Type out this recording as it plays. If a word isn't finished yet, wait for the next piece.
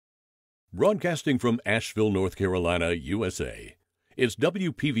Broadcasting from Asheville, North Carolina, USA, it's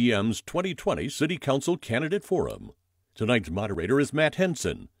WPVM's 2020 City Council Candidate Forum. Tonight's moderator is Matt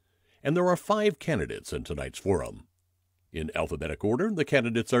Henson, and there are 5 candidates in tonight's forum. In alphabetic order, the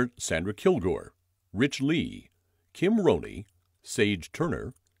candidates are Sandra Kilgore, Rich Lee, Kim Roney, Sage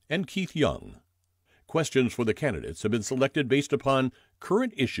Turner, and Keith Young. Questions for the candidates have been selected based upon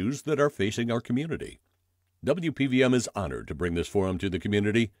current issues that are facing our community. WPVM is honored to bring this forum to the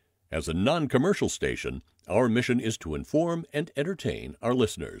community. As a non-commercial station, our mission is to inform and entertain our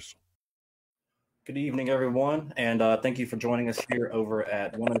listeners. Good evening, everyone, and thank you for joining us here over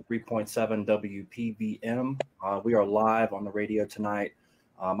at 103.7 WPVM. We are live on the radio tonight.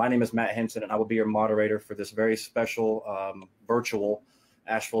 My name is Matt Henson, and I will be your moderator for this very special virtual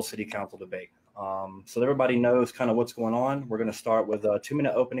Asheville City Council debate. So that everybody knows kind of what's going on, we're going to start with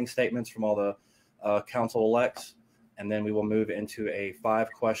 2-minute opening statements from all the council-elects. And then we will move into a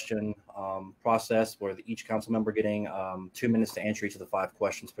 5-question process where each council member getting 2 minutes to answer each of the 5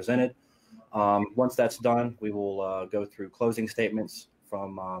 questions presented. Once that's done, we will go through closing statements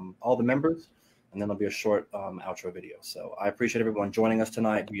from all the members, and then there'll be a short outro video. So I appreciate everyone joining us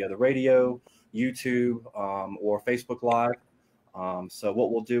tonight via the radio, YouTube, or Facebook Live. So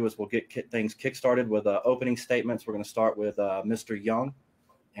what we'll do is we'll get things kick-started with opening statements. We're going to start with Mr. Young,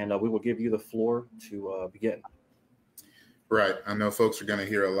 and we will give you the floor to begin. Right. I know folks are going to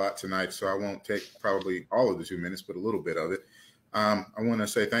hear a lot tonight, so I won't take probably all of the 2 minutes, but a little bit of it. I want to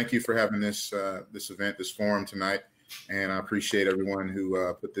say thank you for having this event, this forum tonight, and I appreciate everyone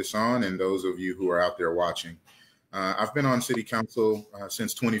who put this on and those of you who are out there watching. I've been on City Council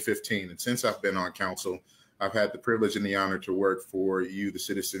since 2015, and since I've been on council, I've had the privilege and the honor to work for you, the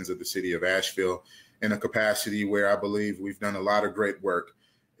citizens of the city of Asheville, in a capacity where I believe we've done a lot of great work.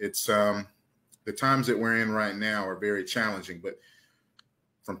 It's the times that we're in right now are very challenging, but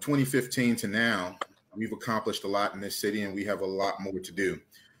from 2015 to now, we've accomplished a lot in this city, and we have a lot more to do.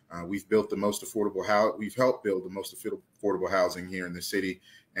 We've built the most affordable house. We've helped build the most affordable housing here in the city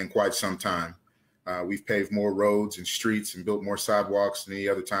in quite some time. We've paved more roads and streets and built more sidewalks than any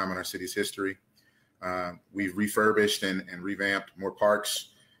other time in our city's history. We've refurbished and revamped more parks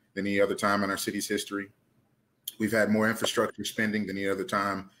than any other time in our city's history. We've had more infrastructure spending than any other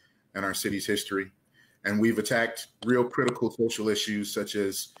time in our city's history. And we've attacked real critical social issues such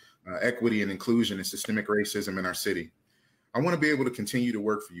as equity and inclusion and systemic racism in our city. I want to be able to continue to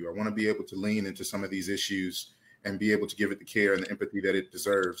work for you. I want to be able to lean into some of these issues and be able to give it the care and the empathy that it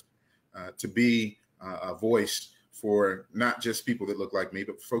deserves, to be a voice for not just people that look like me,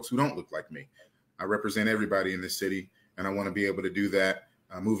 but for folks who don't look like me. I represent everybody in this city, and I want to be able to do that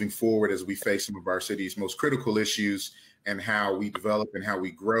moving forward as we face some of our city's most critical issues and how we develop and how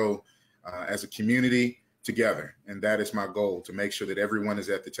we grow as a community together. And that is my goal, to make sure that everyone is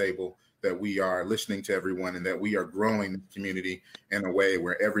at the table, that we are listening to everyone, and that we are growing the community in a way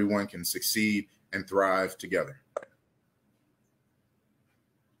where everyone can succeed and thrive together.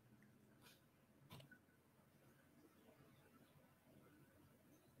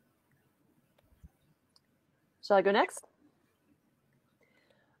 Shall I go next?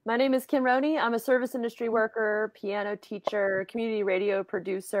 My name is Kim Roney. I'm a service industry worker, piano teacher, community radio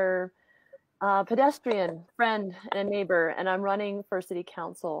producer, pedestrian, friend, and a neighbor, and I'm running for city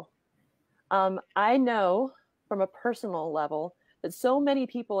council. I know from a personal level that so many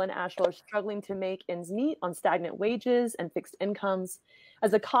people in Asheville are struggling to make ends meet on stagnant wages and fixed incomes as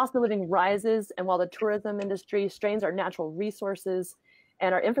the cost of living rises, and while the tourism industry strains our natural resources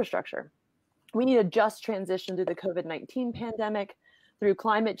and our infrastructure. We need a just transition through the COVID-19 pandemic, through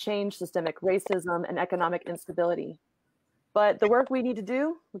climate change, systemic racism, and economic instability. But the work we need to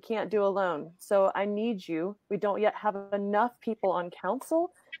do, we can't do alone. So I need you. We don't yet have enough people on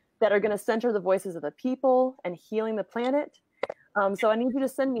council that are going to center the voices of the people and healing the planet. So I need you to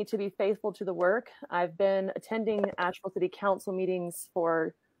send me to be faithful to the work. I've been attending Asheville City Council meetings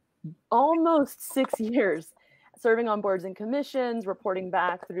for almost 6 years, serving on boards and commissions, reporting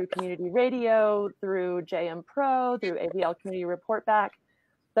back through community radio, through JM Pro, through AVL Community Report Back.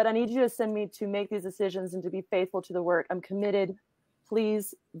 But I need you to send me to make these decisions and to be faithful to the work. I'm committed.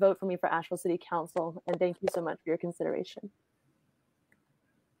 Please vote for me for Asheville City Council. And thank you so much for your consideration.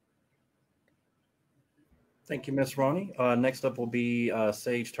 Thank you, Ms. Roney. Next up will be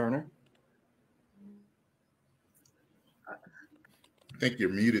Sage Turner. I think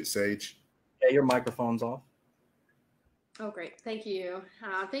you're muted, Sage. Yeah, your microphone's off. Oh, great. Thank you.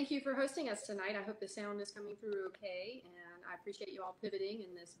 Thank you for hosting us tonight. I hope the sound is coming through okay, and I appreciate you all pivoting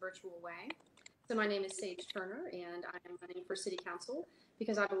in this virtual way. So my name is Sage Turner, and I am running for City Council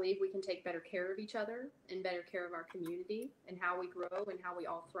because I believe we can take better care of each other and better care of our community and how we grow and how we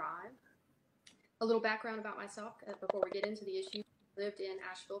all thrive. A little background about myself before we get into the issue. I lived in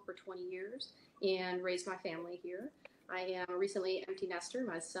Asheville for 20 years and raised my family here. I am a recently empty nester.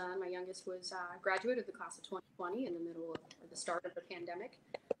 My son, my youngest, was a graduate of the class of 2020 in the middle of the start of the pandemic.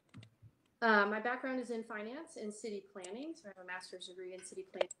 My background is in finance and city planning. So I have a master's degree in city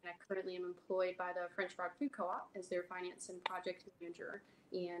planning. And I currently am employed by the French Broad Food Co-op as their finance and project manager.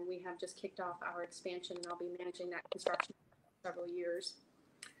 And we have just kicked off our expansion, and I'll be managing that construction for several years.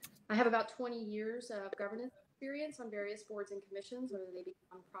 I have about 20 years of governance experience on various boards and commissions, whether they be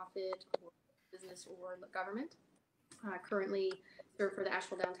nonprofit or business or government. I currently serve for the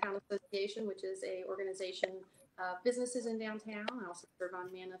Asheville Downtown Association, which is an organization of businesses in downtown. I also serve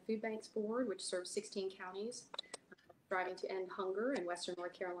on MANA Food Banks Board, which serves 16 counties, striving to end hunger in Western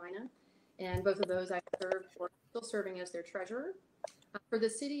North Carolina. And both of those I serve for, still serving as their treasurer. For the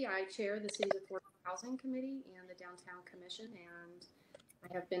city, I chair the city's Affordable Housing Committee and the Downtown Commission, and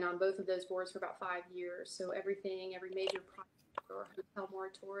I have been on both of those boards for about 5 years. So every major project or hotel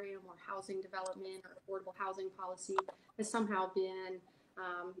moratorium or housing development or affordable housing policy has somehow been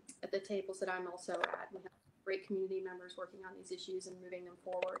at the tables that I'm also at. We have great community members working on these issues and moving them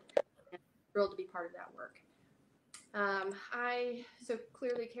forward. And I'm thrilled to be part of that work. I so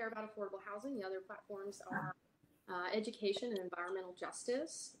clearly care about affordable housing. The other platforms are education and environmental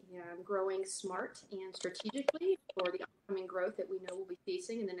justice, and growing smart and strategically for the upcoming growth that we know we'll be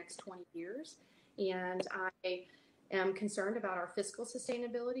facing in the next 20 years. And I am concerned about our fiscal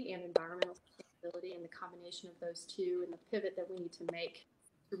sustainability and environmental sustainability and the combination of those two and the pivot that we need to make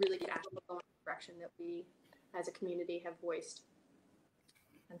to really get Asheville going in the direction that we as a community have voiced.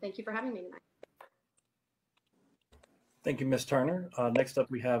 And thank you for having me tonight. Thank you, Ms. Turner. Next up,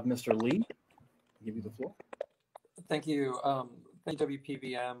 we have Mr. Lee. I'll give you the floor. Thank you. Thank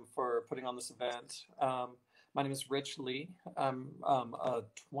WPVM for putting on this event. My name is Rich Lee. I'm a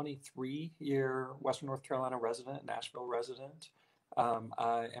 23-year Western North Carolina resident, Nashville resident.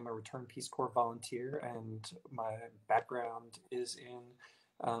 I am a returned Peace Corps volunteer, and my background is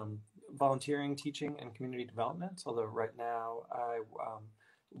in volunteering, teaching, and community development, although right now I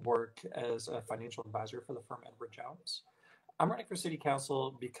work as a financial advisor for the firm Edward Jones. I'm running for city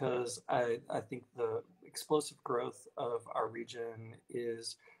council because I think the explosive growth of our region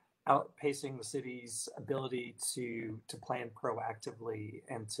is outpacing the city's ability to plan proactively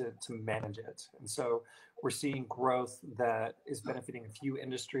and to manage it. And so we're seeing growth that is benefiting a few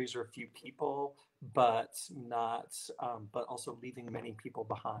industries or a few people, but also leaving many people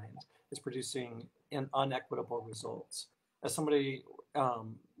behind. It's producing unequitable results. As somebody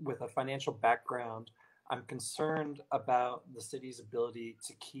with a financial background, I'm concerned about the city's ability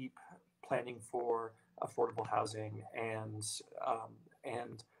to keep planning for affordable housing and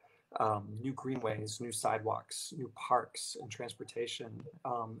new greenways, new sidewalks, new parks, and transportation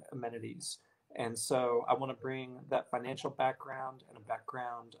amenities. And so I want to bring that financial background and a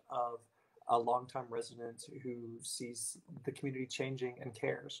background of a longtime resident who sees the community changing and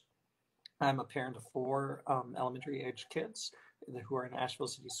cares. I'm a parent of 4 elementary age kids who are in Asheville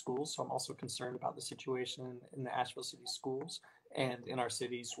City Schools. So I'm also concerned about the situation in the Asheville City Schools and in our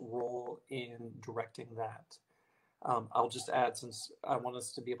city's role in directing that. I'll just add, since I want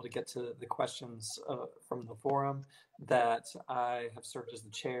us to be able to get to the questions from the forum, that I have served as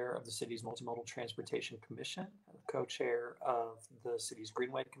the chair of the city's Multimodal Transportation Commission, co-chair of the city's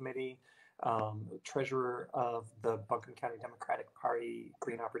Greenway Committee, treasurer of the Buncombe County Democratic Party,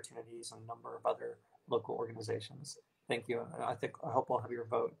 Green Opportunities, and a number of other local organizations. Thank you. I hope I'll have your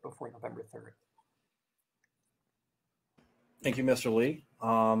vote before November 3rd. Thank you, Mr. Lee.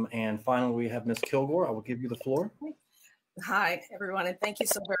 And finally, we have Ms. Kilgore. I will give you the floor. Hi, everyone, and thank you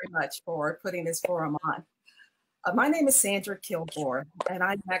so very much for putting this forum on. My name is Sandra Kilgore, and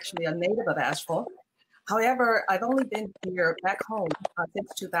I'm actually a native of Asheville. However, I've only been here back home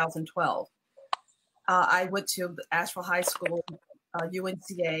since 2012. I went to Asheville High School,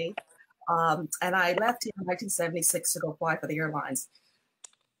 UNCA, and I left here in 1976 to go fly for the airlines.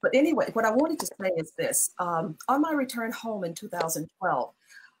 But anyway, what I wanted to say is this. On my return home in 2012,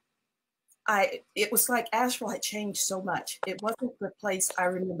 it was like Asheville had changed so much. It wasn't the place I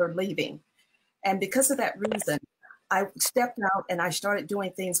remember leaving. And because of that reason, I stepped out and I started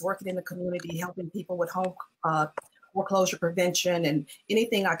doing things, working in the community, helping people with home foreclosure prevention and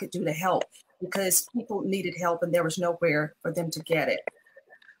anything I could do to help, because people needed help and there was nowhere for them to get it.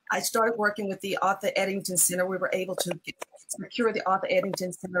 I started working with the Arthur Eddington Center. We were able to secure the Arthur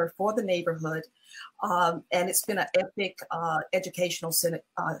Eddington Center for the neighborhood. And it's been an epic educational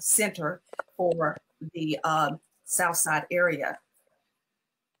center for the South Side area.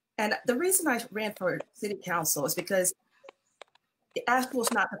 And the reason I ran for city council is because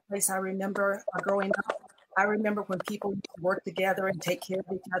Asheville's not the place I remember growing up. I remember when people used to work together and take care of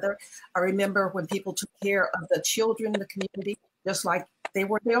each other. I remember when people took care of the children in the community just like they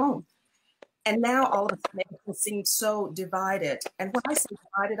were their own. And now all of a sudden it seems so divided. And when I say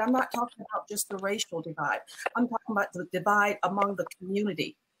divided, I'm not talking about just the racial divide. I'm talking about the divide among the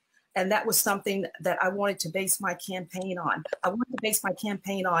community. And that was something that I wanted to base my campaign on. I wanted to base my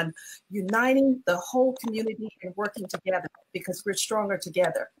campaign on uniting the whole community and working together because we're stronger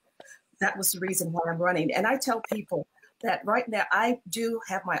together. That was the reason why I'm running. And I tell people that right now I do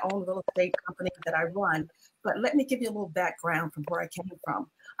have my own real estate company that I run, but let me give you a little background from where I came from.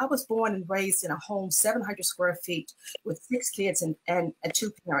 I was born and raised in a home 700 square feet with 6 kids and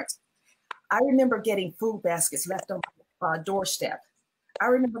 2 parents. I remember getting food baskets left on my doorstep. I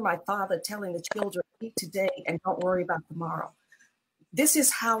remember my father telling the children, eat today and don't worry about tomorrow. This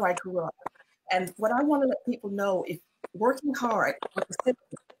is how I grew up. And what I want to let people know is working hard with the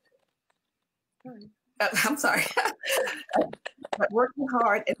I'm sorry. But working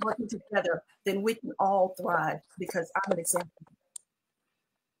hard and working together, then we can all thrive because I'm an example.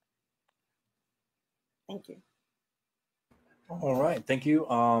 Thank you. All right, thank you.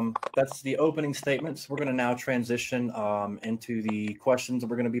 That's the opening statements. We're going to now transition into the questions that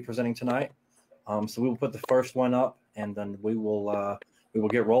we're going to be presenting tonight. So we will put the first one up, and then we will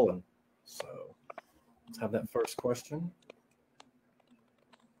get rolling. So let's have that first question.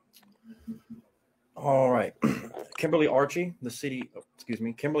 All right, Kimberly Archie, the city's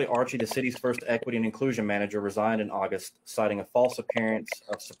first equity and inclusion manager, resigned in August, citing a false appearance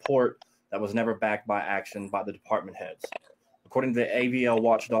of support that was never backed by action by the department heads. According to the AVL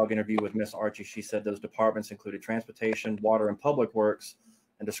Watchdog interview with Ms. Archie, she said those departments included transportation, water, and public works,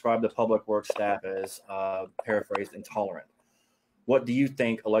 and described the public works staff as, paraphrased, intolerant. What do you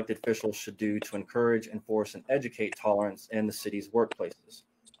think elected officials should do to encourage, enforce, and educate tolerance in the city's workplaces?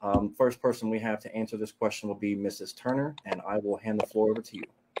 First person we have to answer this question will be Mrs. Turner, and I will hand the floor over to you.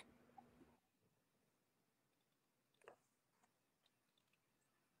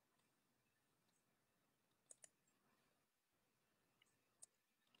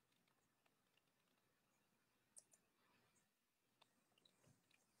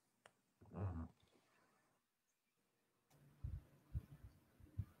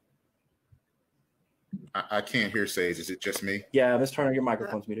 I can't hear Sage. Is it just me? Yeah, Ms. Turner, your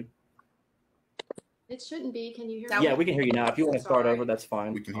microphone's muted. It shouldn't be. Can you hear me? Yeah, we can hear you now. If you want to start over, that's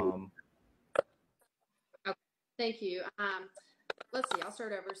fine. We can hear you. Okay, thank you. Let's see, I'll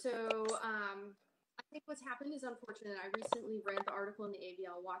start over. So I think what's happened is unfortunate. I recently read the article in the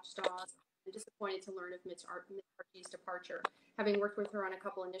AVL Watchdog. I'm disappointed to learn of Ms. Archie's departure. Having worked with her on a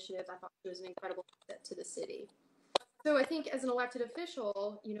couple initiatives, I thought she was an incredible asset to the city. So I think as an elected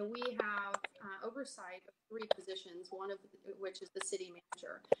official, we have oversight of 3 positions, one of which is the city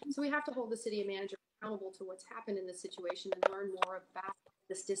manager. So we have to hold the city manager accountable to what's happened in this situation and learn more about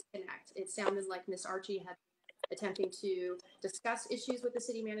this disconnect. It sounded like Ms. Archie had attempting to discuss issues with the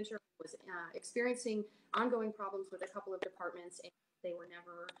city manager, was experiencing ongoing problems with a couple of departments, and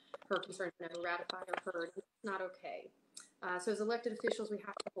her concerns were never ratified or heard. It's not okay. So as elected officials, we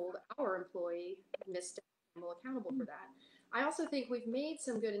have to hold our employee, Ms. accountable for that. I also think we've made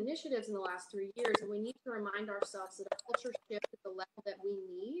some good initiatives in the last 3 years, and we need to remind ourselves that a culture shift at the level that we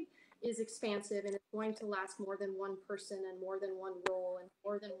need is expansive, and it's going to last more than one person and more than one role and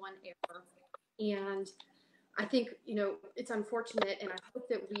more than one era. And I think, it's unfortunate, and I hope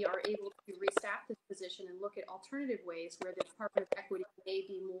that we are able to restaff this position and look at alternative ways where the Department of Equity may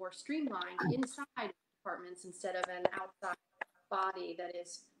be more streamlined inside departments instead of an outside body that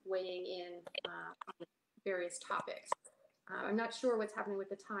is weighing in on various topics. I'm not sure what's happening with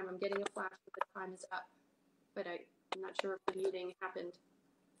the time. I'm getting a flash that the time is up, but I'm not sure if the meeting happened.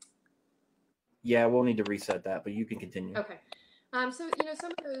 Yeah, we'll need to reset that, but you can continue. Okay. So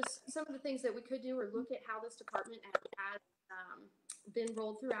some of the things that we could do are look at how this department has been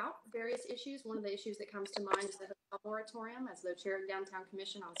rolled throughout various issues. One of the issues that comes to mind is the hotel moratorium. As the chair of Downtown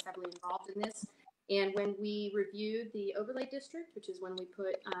Commission, I was heavily involved in this. And when we reviewed the overlay district, which is when we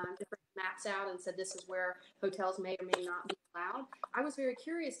put different maps out and said this is where hotels may or may not be allowed, I was very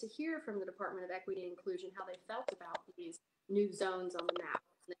curious to hear from the Department of Equity and Inclusion how they felt about these new zones on the map.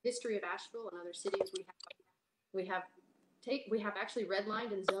 In the history of Asheville and other cities, we have actually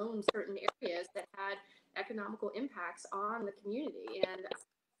redlined and zoned certain areas that had economical impacts on the community, and it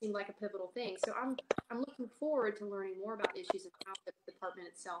seemed like a pivotal thing. So I'm looking forward to learning more about issues and how the department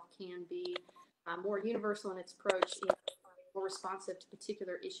itself can be more universal in its approach and more responsive to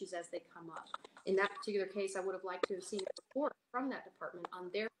particular issues as they come up. In that particular case, I would have liked to have seen a report from that department on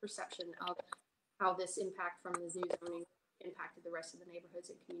their perception of how this impact from the new zoning impacted the rest of the neighborhoods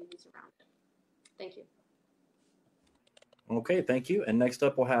and communities around it. Thank you. Okay, thank you. And next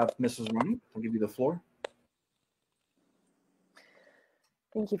up, we'll have Mrs. Roney. I'll give you the floor.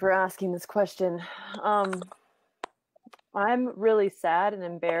 Thank you for asking this question. I'm really sad and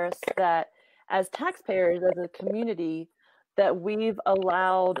embarrassed that as taxpayers, as a community, that we've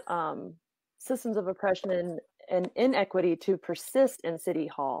allowed systems of oppression and inequity to persist in City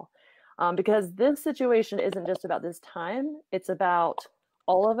Hall. Because this situation isn't just about this time, it's about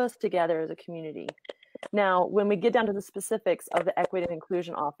all of us together as a community. Now, when we get down to the specifics of the Equity and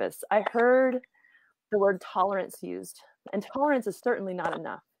Inclusion Office, I heard the word tolerance used, and tolerance is certainly not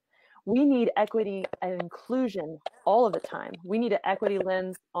enough. We need equity and inclusion all of the time. We need an equity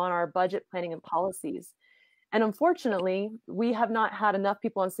lens on our budget planning and policies. And unfortunately, we have not had enough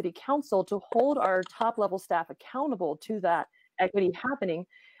people on City Council to hold our top level staff accountable to that equity happening.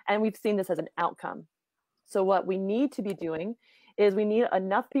 And we've seen this as an outcome. So what we need to be doing is we need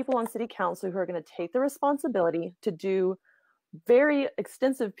enough people on City Council who are going to take the responsibility to do very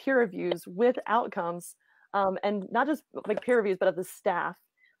extensive peer reviews with outcomes, and not just like peer reviews, but of the staff.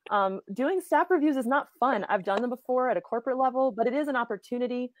 Doing staff reviews is not fun. I've done them before at a corporate level, but it is an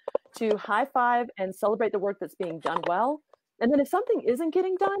opportunity to high five and celebrate the work that's being done well. And then if something isn't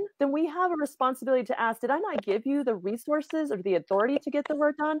getting done, then we have a responsibility to ask, did I not give you the resources or the authority to get the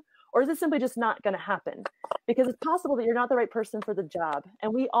work done? Or is it simply just not going to happen? Because it's possible that you're not the right person for the job.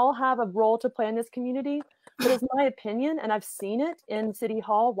 And we all have a role to play in this community. But it's my opinion, and I've seen it in City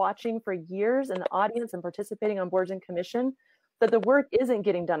Hall, watching for years in the audience and participating on boards and commission, that the work isn't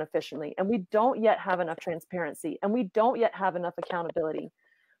getting done efficiently. And we don't yet have enough transparency, and we don't yet have enough accountability.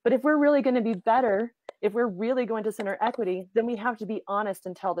 But if we're really going to be better, if we're really going to center equity, then we have to be honest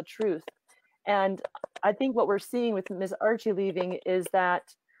and tell the truth. And I think what we're seeing with Ms. Archie leaving is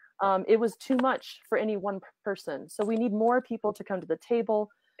that it was too much for any one person. So we need more people to come to the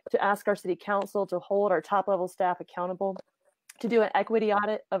table, to ask our city council to hold our top level staff accountable, to do an equity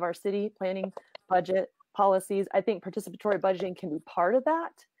audit of our city planning, budget, policies. I think participatory budgeting can be part of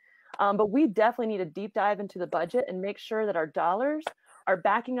that. But we definitely need a deep dive into the budget and make sure that our dollars are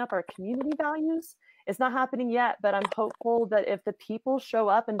backing up our community values. It's not happening yet, but I'm hopeful that if the people show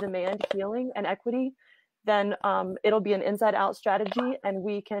up and demand healing and equity, then it'll be an inside out strategy and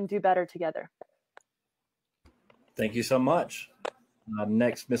we can do better together. Thank you so much.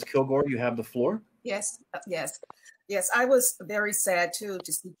 Next, Ms. Kilgore, you have the floor. Yes. I was very sad too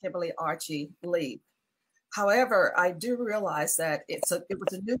to see Kimberly Archie leave. However, I do realize that it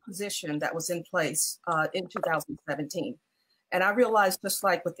was a new position that was in place in 2017. And I realized, just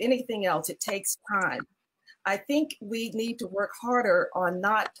like with anything else, it takes time. I think we need to work harder on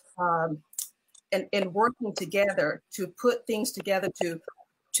not and working together to put things together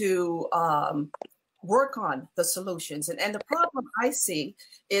to work on the solutions. And the problem I see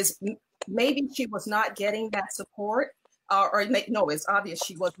is maybe she was not getting that support, it's obvious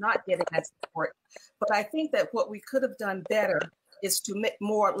she was not getting that support. But I think that what we could have done better is to make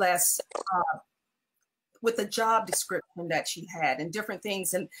more or less with the job description that she had and different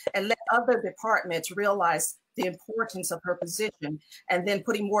things, and let other departments realize the importance of her position, and then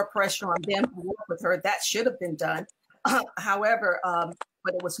putting more pressure on them to work with her. That should have been done. However,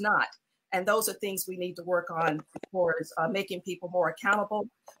 but it was not. And those are things we need to work on towards making people more accountable.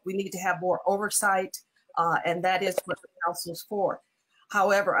 We need to have more oversight, and that is what the council's for.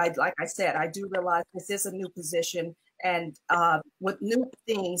 However, like I said, I do realize this is a new position, and with new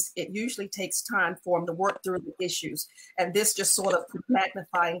things, it usually takes time for them to work through the issues. And this just sort of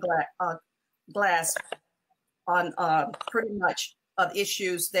magnifying glass on pretty much of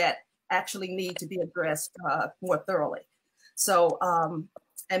issues that actually need to be addressed more thoroughly. So,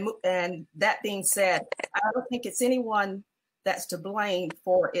 and that being said, I don't think it's anyone that's to blame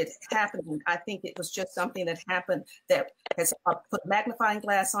for it happening. I think it was just something that happened that has put a magnifying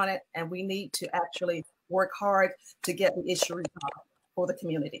glass on it, and we need to actually work hard to get the issue resolved for the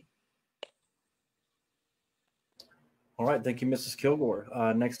community. All right, thank you, Mrs. Kilgore.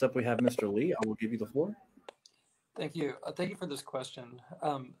 Next up, we have Mr. Lee. I will give you the floor. Thank you. Thank you for this question.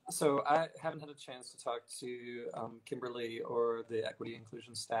 So I haven't had a chance to talk to Kimberly or the equity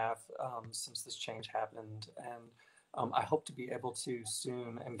inclusion staff since this change happened. And I hope to be able to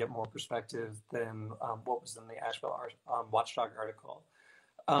soon and get more perspective than what was in the Asheville Watchdog article.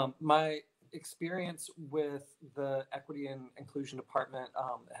 My experience with the equity and inclusion department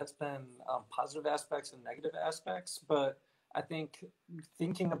has been positive aspects and negative aspects, but I think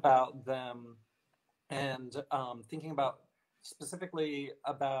thinking about them and thinking about specifically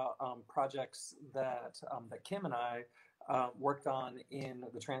about projects that Kim and I worked on in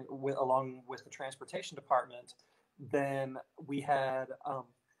along with the transportation department, then we had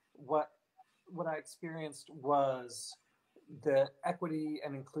what I experienced was the equity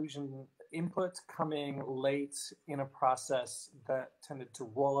and inclusion input coming late in a process that tended to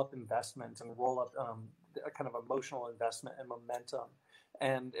roll up investment and roll up a kind of emotional investment and momentum.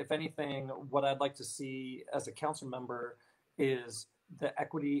 And if anything, what I'd like to see as a council member is the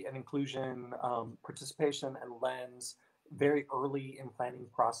equity and inclusion participation and lens very early in planning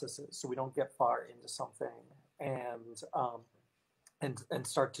processes, so we don't get far into something and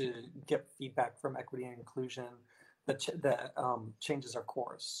start to get feedback from equity and inclusion that changes our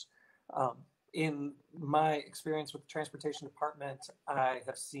course. In my experience with the transportation department, I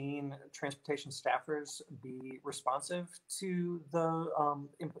have seen transportation staffers be responsive to the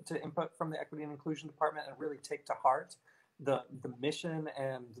input from the equity and inclusion department and really take to heart the mission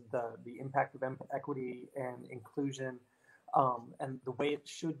and the impact of equity and inclusion and the way it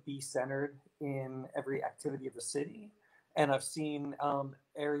should be centered in every activity of the city. And I've seen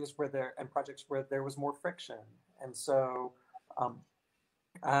areas where projects where there was more friction. And so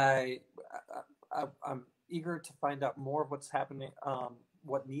I'm eager to find out more of what's happening,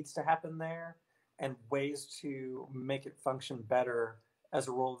 what needs to happen there, and ways to make it function better as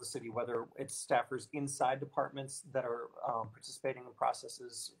a role of the city, whether it's staffers inside departments that are participating in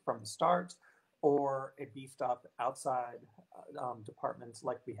processes from the start, or a beefed up outside departments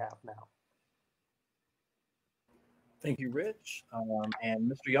like we have now. Thank you, Rich.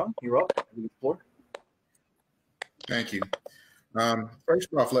 And Mr. Young, you're up. The floor. Thank you. First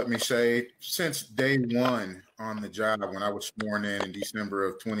off, let me say, since day one on the job, when I was sworn in December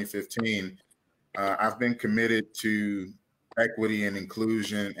of 2015, I've been committed to equity and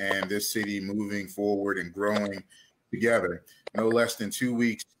inclusion and this city moving forward and growing together. No less than 2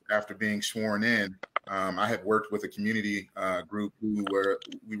 weeks after being sworn in, I had worked with a community group we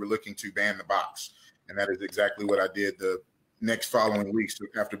were looking to ban the box. And that is exactly what I did the next following weeks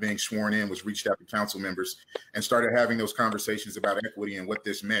after being sworn in, was reached out to council members and started having those conversations about equity and what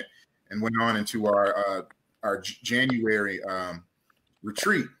this meant, and went on into our January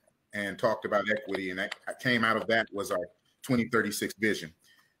retreat and talked about equity. And that came out of that was our 2036 vision.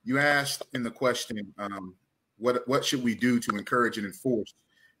 You asked in the question, what should we do to encourage and enforce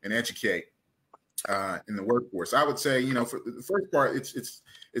and educate in the workforce? I would say, for the first part, it's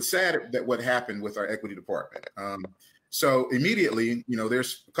sad that what happened with our equity department. So immediately,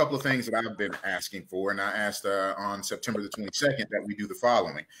 there's a couple of things that I've been asking for, and I asked on September the 22nd that we do the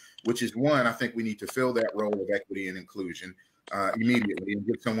following, which is one, I think we need to fill that role of equity and inclusion immediately and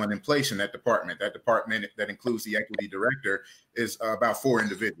get someone in place in that department. That department that includes the equity director is about 4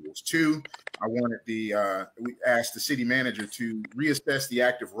 individuals. 2, we asked the city manager to reassess the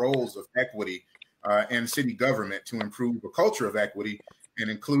active roles of equity and city government to improve a culture of equity and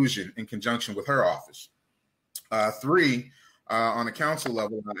inclusion in conjunction with her office. 3, on a council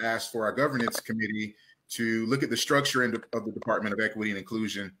level, I asked for our governance committee to look at the structure of the Department of Equity and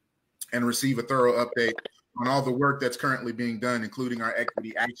Inclusion and receive a thorough update on all the work that's currently being done, including our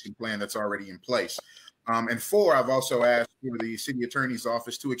equity action plan that's already in place. And 4, I've also asked for the city attorney's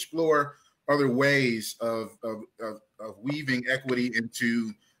office to explore other ways of weaving equity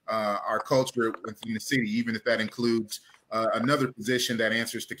into our culture within the city, even if that includes another position that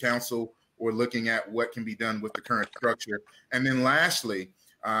answers to council, or looking at what can be done with the current structure. And then lastly,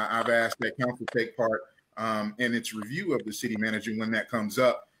 I've asked that council take part in its review of the city manager when that comes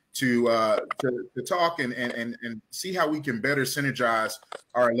up to talk and see how we can better synergize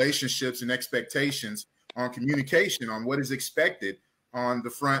our relationships and expectations on communication on what is expected on the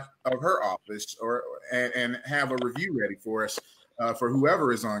front of her office, and have a review ready for us for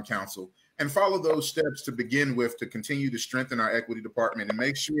whoever is on council, and follow those steps to begin with to continue to strengthen our equity department and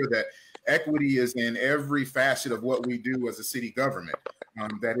make sure that equity is in every facet of what we do as a city government,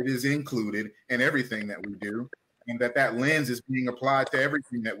 that it is included in everything that we do, and that lens is being applied to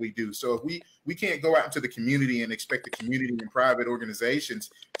everything that we do. So if we can't go out into the community and expect the community and private organizations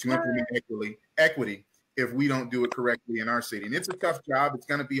to implement equity if we don't do it correctly in our city. And it's a tough job. It's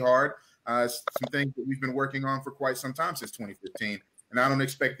going to be hard. Some things that we've been working on for quite some time, since 2015. And I don't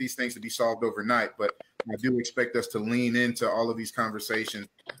expect these things to be solved overnight, but I do expect us to lean into all of these conversations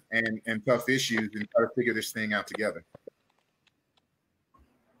and tough issues and try to figure this thing out together.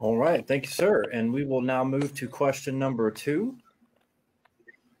 All right. Thank you, sir. And we will now move to question number 2,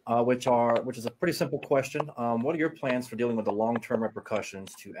 which is a pretty simple question. What are your plans for dealing with the long-term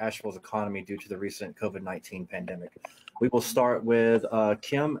repercussions to Asheville's economy due to the recent COVID-19 pandemic? We will start with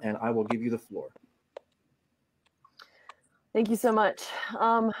Kim, and I will give you the floor. Thank you so much.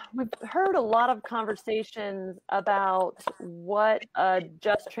 We've heard a lot of conversations about what a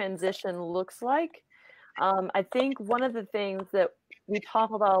just transition looks like. I think one of the things that we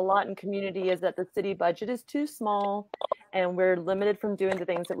talk about a lot in community is that the city budget is too small and we're limited from doing the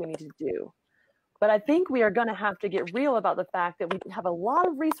things that we need to do. But I think we are going to have to get real about the fact that we have a lot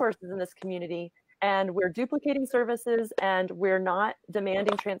of resources in this community and we're duplicating services and we're not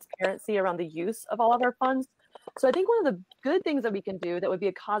demanding transparency around the use of all of our funds. So I think one of the good things that we can do that would be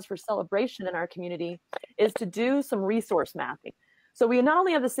a cause for celebration in our community is to do some resource mapping. So we not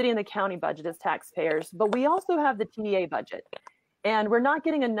only have the city and the county budget as taxpayers, but we also have the TDA budget. And we're not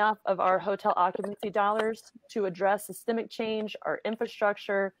getting enough of our hotel occupancy dollars to address systemic change, our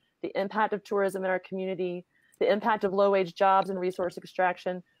infrastructure, the impact of tourism in our community, the impact of low-wage jobs and resource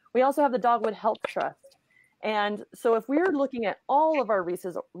extraction. We also have the Dogwood Health Trust. And so if we're looking at all of our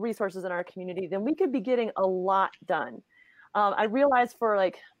resources in our community, then we could be getting a lot done. I realize for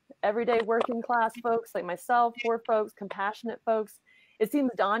like everyday working class folks like myself, poor folks, compassionate folks, it seems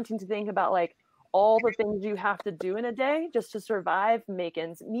daunting to think about like all the things you have to do in a day just to survive, make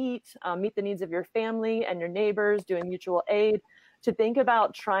ends meet, meet the needs of your family and your neighbors, doing mutual aid, to think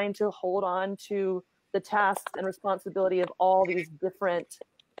about trying to hold on to the tasks and responsibility of all these different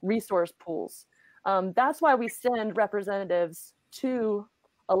resource pools. That's why we send representatives to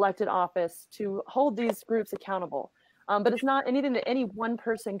elected office to hold these groups accountable. But it's not anything that any one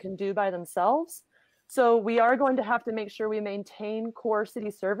person can do by themselves. So we are going to have to make sure we maintain core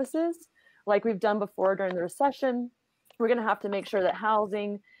city services like we've done before during the recession. We're going to have to make sure that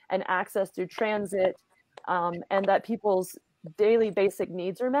housing and access through transit and that people's daily basic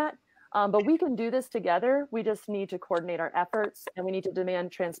needs are met. But we can do this together. We just need to coordinate our efforts and we need to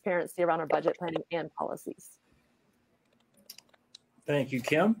demand transparency around our budget planning and policies. Thank you,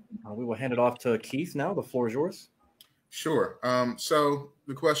 Kim. We will hand it off to Keith now. The floor is yours. Sure. So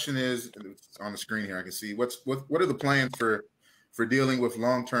the question is, it's on the screen here, I can see what are the plans for dealing with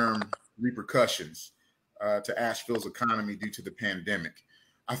long-term repercussions to Asheville's economy due to the pandemic?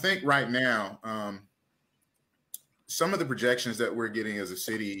 I think right now, some of the projections that we're getting as a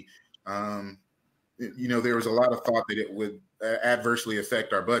city, there was a lot of thought that it would adversely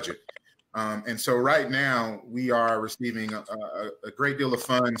affect our budget. And so right now we are receiving a great deal of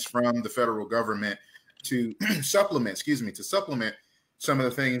funds from the federal government to supplement some of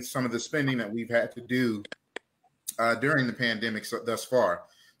the things, some of the spending that we've had to do during the pandemic thus far.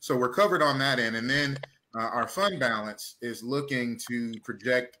 So we're covered on that end. And then our fund balance is looking to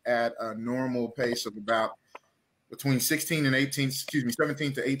project at a normal pace of about between 17 to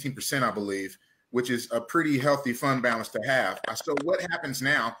 18%, I believe, which is a pretty healthy fund balance to have. So what happens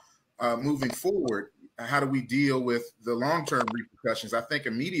now moving forward? How do we deal with the long-term repercussions? I think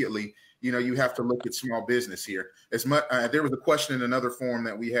immediately, you have to look at small business here. There was a question in another forum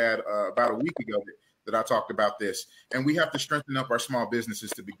that we had about a week ago that I talked about this, and we have to strengthen up our small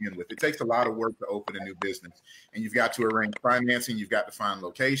businesses to begin with. It takes a lot of work to open a new business, and you've got to arrange financing, you've got to find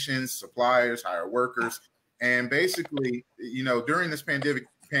locations, suppliers, hire workers, and basically, during this pandemic,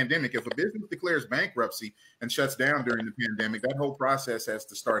 if a business declares bankruptcy and shuts down during the pandemic, that whole process has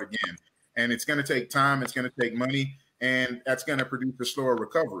to start again, and it's going to take time, it's going to take money, and that's going to produce a slower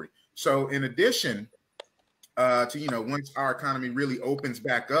recovery. So, in addition to once our economy really opens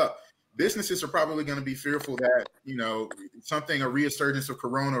back up, businesses are probably going to be fearful that, a resurgence of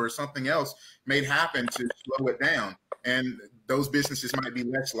corona or something else may happen to slow it down. And those businesses might be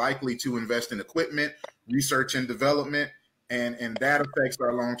less likely to invest in equipment, research and development, and that affects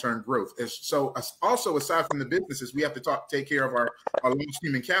our long-term growth. So also, aside from the businesses, we have to take care of our lost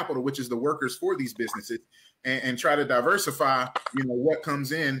human capital, which is the workers for these businesses, and try to diversify, what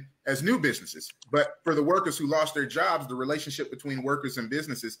comes in as new businesses. But for the workers who lost their jobs, the relationship between workers and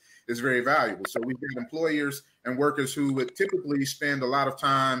businesses is very valuable. So we've got employers and workers who would typically spend a lot of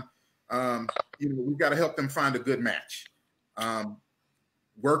time, we've got to help them find a good match.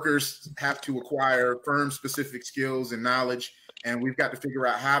 Workers have to acquire firm-specific skills and knowledge, and we've got to figure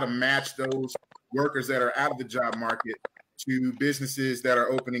out how to match those workers that are out of the job market to businesses that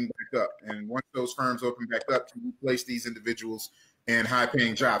are opening back up. And once those firms open back up, to replace these individuals in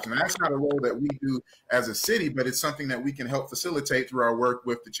high-paying jobs. And that's not a role that we do as a city, but it's something that we can help facilitate through our work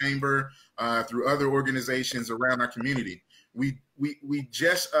with the chamber, through other organizations around our community. We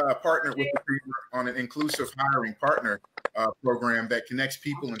just partnered with the chamber on an inclusive hiring partner program that connects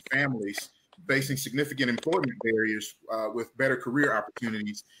people and families facing significant employment barriers with better career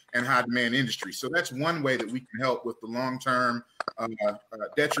opportunities and high demand industries. So that's one way that we can help with the long-term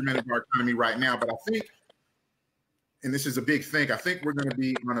detriment of our economy right now. But I think, and this is a big thing, I think we're going to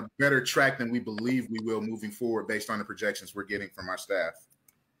be on a better track than we believe we will moving forward based on the projections we're getting from our staff.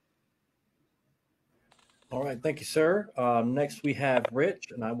 All right. Thank you, sir. Next, we have Rich,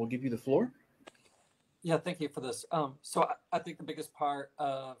 and I will give you the floor. Yeah, thank you for this. So I think the biggest part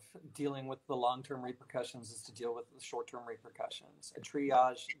of dealing with the long-term repercussions is to deal with the short-term repercussions and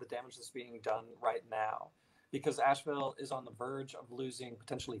triage the damage that's being done right now. Because Asheville is on the verge of losing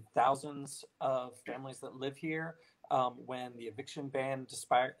potentially thousands of families that live here when the eviction ban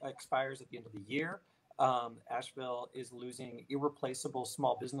expires at the end of the year. Asheville is losing irreplaceable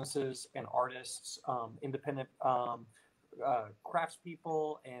small businesses and artists, independent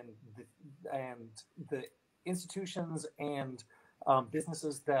craftspeople, and the institutions and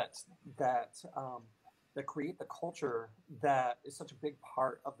businesses that create the culture that is such a big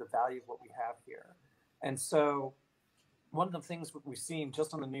part of the value of what we have here. And so one of the things we've seen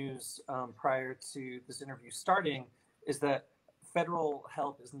just on the news prior to this interview starting is that federal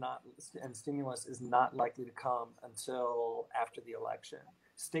help is not, and stimulus is not likely to come until after the election.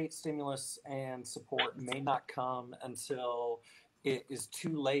 State stimulus and support may not come until it is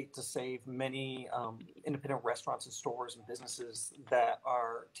too late to save many independent restaurants and stores and businesses that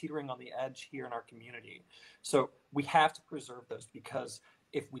are teetering on the edge here in our community. So we have to preserve those, because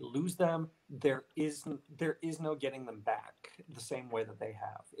if we lose them, there is no getting them back the same way that they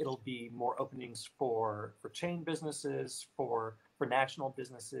have. It'll be more openings for chain businesses, for national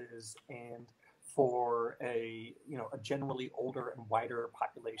businesses, and for a generally older and wider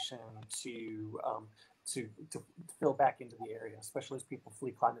population to fill back into the area, especially as people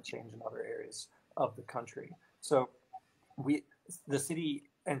flee climate change in other areas of the country. So the city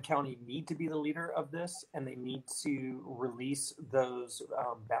and county need to be the leader of this, and they need to release those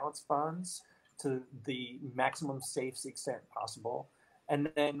balance funds to the maximum safe extent possible.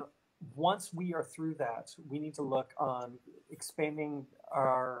 And then once we are through that, we need to look on expanding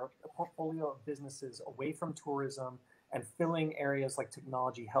our portfolio of businesses away from tourism and filling areas like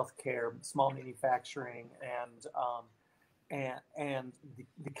technology, healthcare, small manufacturing, and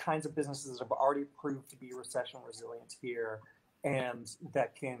the kinds of businesses that have already proved to be recession resilient here, and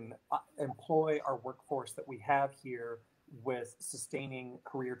that can employ our workforce that we have here with sustaining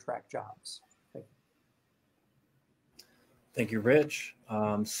career track jobs. Thank you. Thank you, Rich.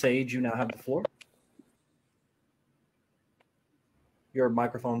 Sage, you now have the floor. Your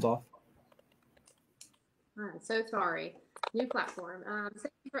microphone's off. I'm so sorry. New platform.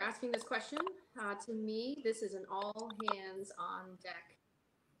 Thank you for asking this question. To me, this is an all hands on deck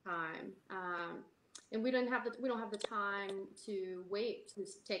time. And we don't have the time to wait to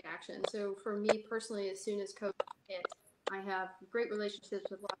take action. So for me personally, as soon as COVID hit, I have great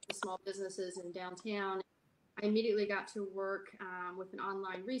relationships with lots of small businesses in downtown. I immediately got to work with an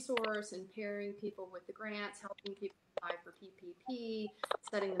online resource and pairing people with the grants, helping people apply for PPP,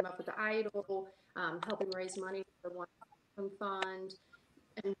 setting them up with the IDLE, helping raise money for one fund,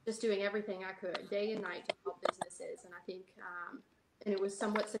 and just doing everything I could day and night to help businesses. And I think and it was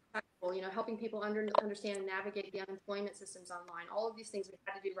somewhat successful, helping people understand and navigate the unemployment systems online. All of these things we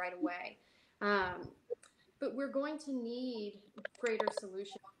had to do right away. But we're going to need greater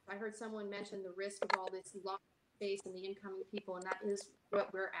solutions. I heard someone mention the risk of all this locked space and the incoming people, and that is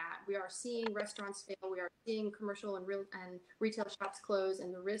what we're at. We are seeing restaurants fail. We are seeing commercial and retail shops close,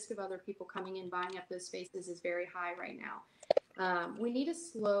 and the risk of other people coming in, buying up those spaces is very high right now. We need a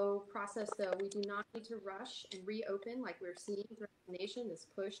slow process, though. We do not need to rush and reopen like we're seeing throughout the nation, this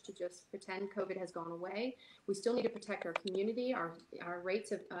push to just pretend COVID has gone away. We still need to protect our community. Our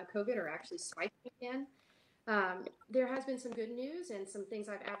rates of COVID are actually spiking again. There has been some good news and some things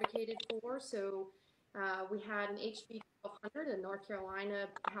I've advocated for. So we had an HB 1200, a North Carolina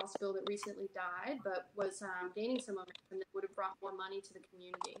House bill that recently died, but was gaining some momentum that would have brought more money to the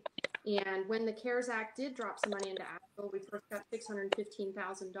community. And when the CARES Act did drop some money into Asheville, we first got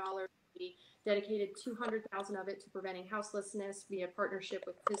 $615,000. We dedicated $200,000 of it to preventing houselessness via partnership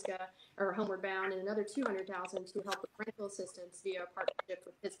with PISGA or Homeward Bound, and another $200,000 to help with rental assistance via a partnership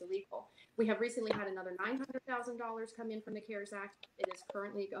with PISGA Legal. We have recently had another $900,000 come in from the CARES Act. It is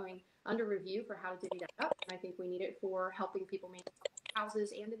currently going under review for how to divvy that up. And I think we need it for helping people maintain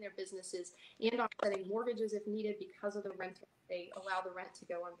houses and in their businesses, and offsetting mortgages if needed because of the rental. They allow the rent to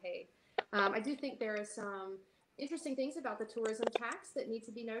go unpaid. I do think there is some interesting things about the tourism tax that need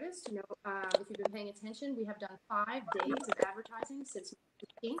to be noticed. If you've been paying attention, we have done 5 days of advertising since March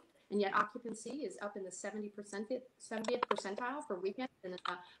 15th, and yet occupancy is up in the 70th percentile for weekends and in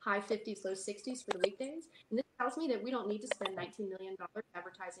the high 50s, low 60s for the weekdays. And this tells me that we don't need to spend $19 million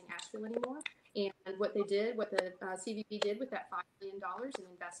advertising Asheville anymore. And what the CVB did with that $5 million and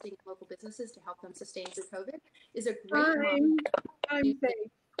investing in local businesses to help them sustain through COVID is a great model.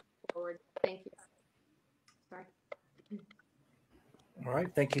 Forward. Thank you. Sorry. All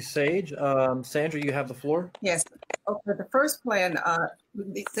right. Thank you, Sage. Sandra, you have the floor. Yes. Okay, the first plan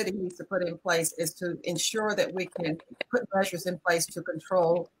the city needs to put in place is to ensure that we can put measures in place to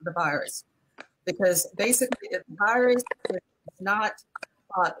control the virus. Because basically, if the virus is not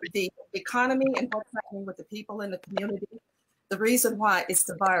the economy and what's happening with the people in the community, the reason why is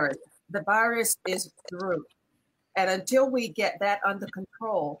the virus. The virus is the root. And until we get that under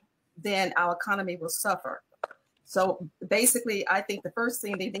control, then our economy will suffer. So basically, I think the first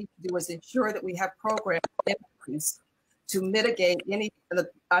thing they need to do is ensure that we have programs in place to mitigate and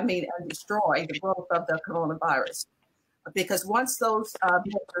destroy the growth of the coronavirus. Because once those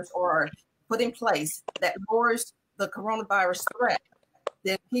measures are put in place that lowers the coronavirus threat,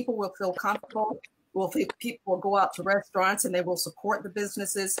 then people will feel comfortable. People will go out to restaurants and they will support the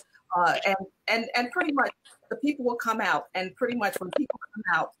businesses. And pretty much the people will come out. And pretty much when people come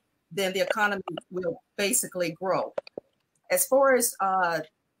out, then the economy will basically grow. As far as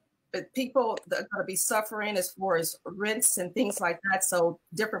the people that are going to be suffering as far as rents and things like that, so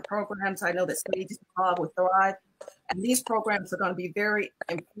different programs, I know that Stages will thrive, and these programs are going to be very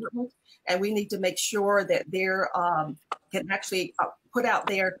important, and we need to make sure that they're can actually put out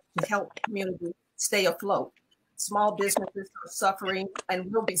there to help the community stay afloat. Small businesses are suffering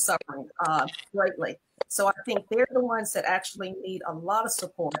and will be suffering greatly. So I think they're the ones that actually need a lot of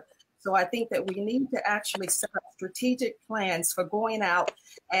support. So I think that we need to actually set up strategic plans for going out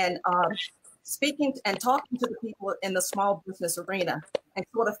and speaking and talking to the people in the small business arena and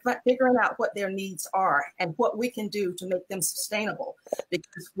sort of figuring out what their needs are and what we can do to make them sustainable.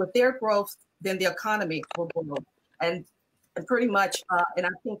 Because with their growth, then the economy will grow. And pretty much, and I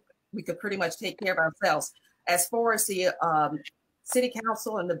think we could pretty much take care of ourselves. As far as the city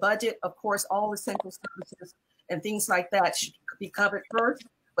council and the budget, of course, all essential services and things like that should be covered first.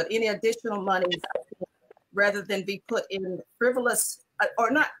 But any additional monies, rather than be put in frivolous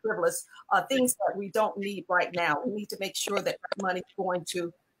or not frivolous things that we don't need right now, we need to make sure that that money is going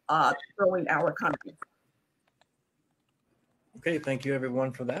to growing our economy. Okay, thank you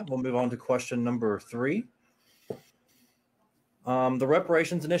everyone for that. We'll move on to question number 3. The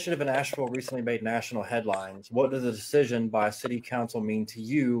reparations initiative in Asheville recently made national headlines. What does a decision by a city council mean to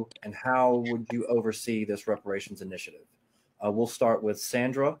you, and how would you oversee this reparations initiative? We'll start with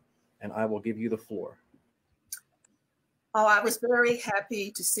Sandra, and I will give you the floor. Oh, I was very happy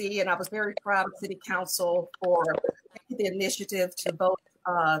to see, and I was very proud of City Council for the initiative to vote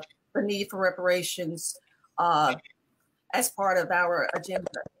the need for reparations as part of our agenda.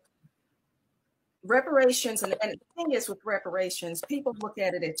 Reparations, and the thing is with reparations, people look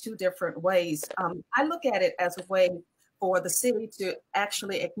at it in 2 different ways. I look at it as a way for the city to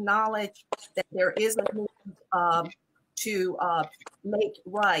actually acknowledge that there is a need to make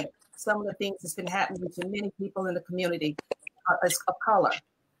right some of the things that's been happening to many people in the community of color.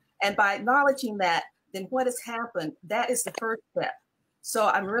 And by acknowledging that, then what has happened, that is the first step. So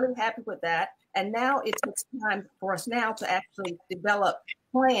I'm really happy with that. And now it takes time for us now to actually develop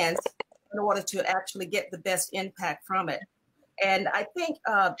plans in order to actually get the best impact from it. And I think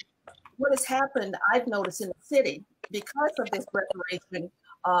what has happened, I've noticed in the city, because of this reparation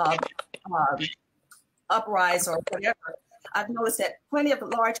uprise or whatever, I've noticed that plenty of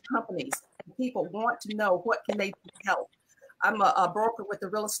large companies and people want to know what can they do to help. I'm a broker with the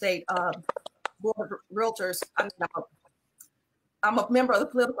real estate board of realtors. I'm a member of the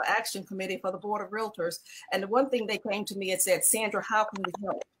political action committee for the board of realtors. And the one thing they came to me and said, Sandra, how can we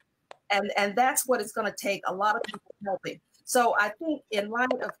help? And that's what it's going to take, a lot of people helping. So I think in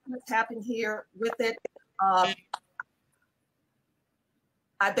light of what's happened here with it,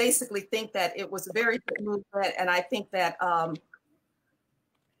 I basically think that it was a very good movement, and I think that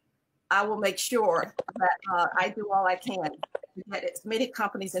I will make sure that I do all I can to get as many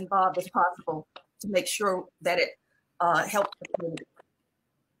companies involved as possible to make sure that it helps the community.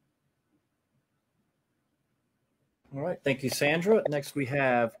 All right, thank you, Sandra. Next we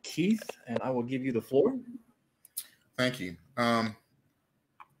have Keith, and I will give you the floor. Thank you.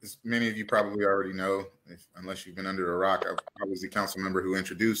 As many of you probably already know, unless you've been under a rock, I was the council member who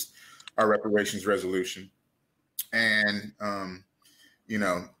introduced our reparations resolution. And,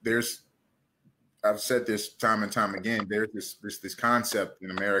 I've said this time and time again, there's this concept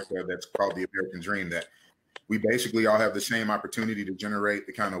in America that's called the American dream, that we basically all have the same opportunity to generate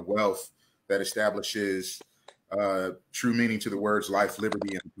the kind of wealth that establishes true meaning to the words life,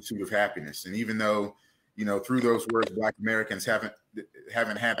 liberty, and the pursuit of happiness. And even though, through those words, Black Americans haven't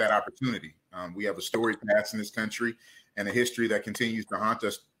had that opportunity. We have a storied past in this country and a history that continues to haunt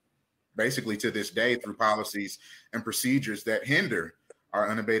us basically to this day through policies and procedures that hinder our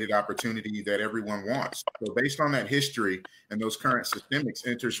unabated opportunity that everyone wants. So based on that history and those current systemics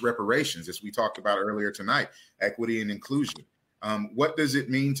enters reparations, as we talked about earlier tonight, equity and inclusion. What does it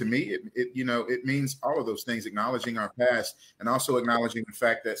mean to me? It means all of those things, acknowledging our past and also acknowledging the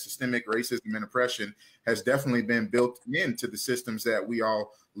fact that systemic racism and oppression has definitely been built into the systems that we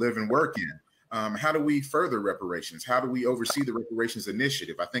all live and work in. How do we further reparations? How do we oversee the reparations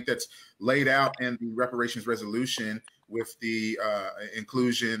initiative? I think that's laid out in the reparations resolution with the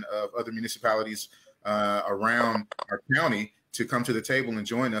inclusion of other municipalities around our county to come to the table and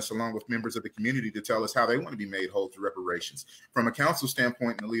join us along with members of the community to tell us how they want to be made whole through reparations. From a council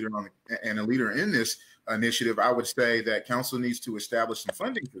standpoint and a leader in this initiative, I would say that council needs to establish some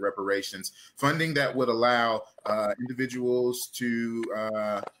funding for reparations, funding that would allow individuals to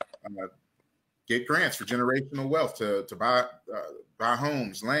get grants for generational wealth, to buy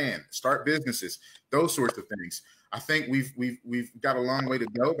homes, land, start businesses, those sorts of things. I think we've got a long way to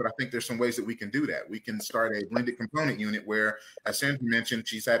go, but I think there's some ways that we can do that. We can start a blended component unit where, as Sandra mentioned,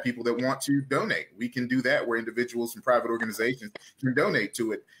 she's had people that want to donate. We can do that where individuals and private organizations can donate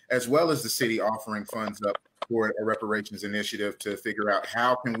to it, as well as the city offering funds up for a reparations initiative to figure out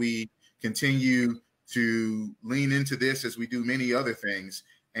how can we continue to lean into this as we do many other things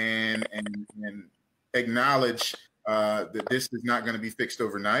and acknowledge that this is not going to be fixed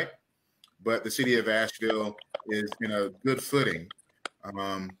overnight. But the city of Asheville is in a good footing,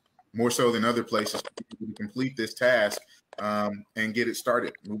 more so than other places, to complete this task and get it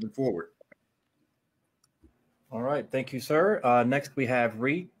started moving forward. All right. Thank you, sir. Next, we have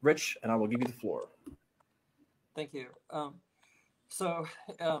Rich, and I will give you the floor. Thank you. So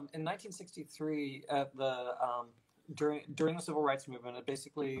in 1963, at the during the civil rights movement, and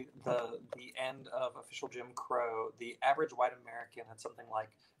basically the end of official Jim Crow, the average white American had something like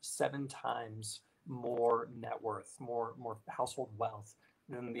 7 times more net worth, more household wealth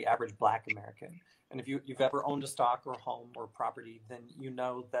than the average Black American. And if you've ever owned a stock or home or property, then you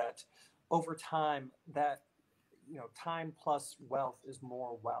know that over time, that time plus wealth is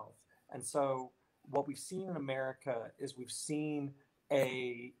more wealth. And so what we've seen in America is we've seen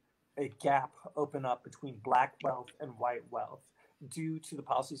a gap open up between Black wealth and white wealth due to the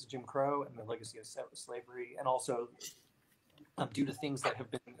policies of Jim Crow and the legacy of slavery, and also due to things that have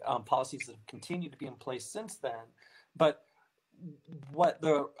been policies that have continued to be in place since then. But what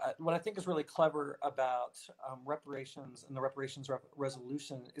I think is really clever about reparations and the reparations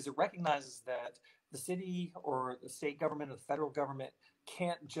resolution is it recognizes that the city or the state government or the federal government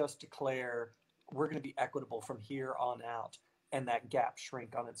can't just declare we're going to be equitable from here on out and that gap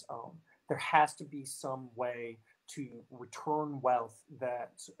shrink on its own. There has to be some way to return wealth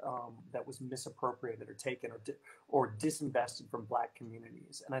that was misappropriated or taken or disinvested from Black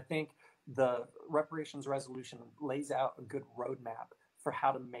communities. And I think the reparations resolution lays out a good roadmap for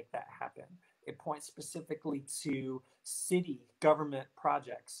how to make that happen. It points specifically to city government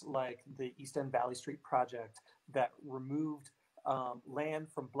projects like the East End Valley Street project that removed land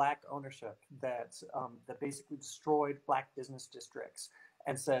from Black ownership, that basically destroyed Black business districts,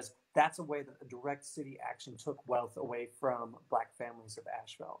 and says that's a way that a direct city action took wealth away from Black families of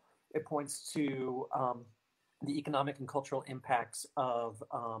Asheville. It points to the economic and cultural impacts of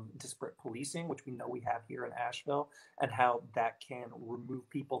disparate policing, which we know we have here in Asheville, and how that can remove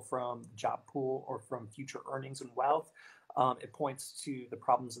people from the job pool or from future earnings and wealth. It points to the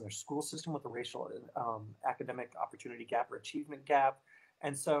problems in their school system with the racial academic opportunity gap or achievement gap.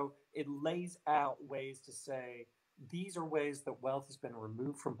 And so it lays out ways to say, these are ways that wealth has been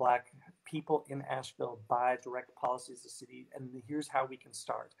removed from Black people in Asheville by direct policies of the city, and here's how we can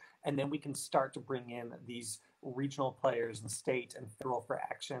start. And then we can start to bring in these regional players and state and federal for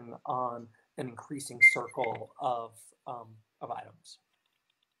action on an increasing circle of items.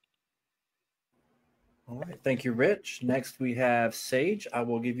 All right. Thank you, Rich. Next, we have Sage. I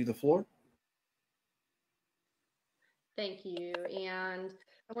will give you the floor. Thank you. And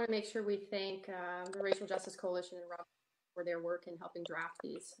I want to make sure we thank the Racial Justice Coalition and Rob for their work in helping draft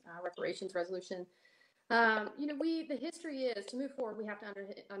these reparations resolution. The history is, to move forward, we have to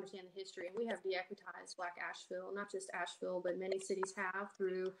understand the history, and we have de-equitized Black Asheville, not just Asheville, but many cities have,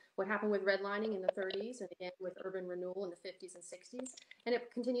 through what happened with redlining in the 30s and again with urban renewal in the 50s and 60s. And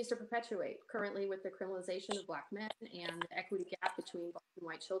it continues to perpetuate currently with the criminalization of Black men and the equity gap between Black and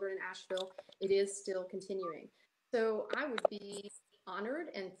white children in Asheville. It is still continuing. So I would be honored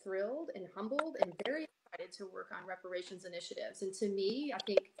and thrilled and humbled and very excited to work on reparations initiatives. And to me, I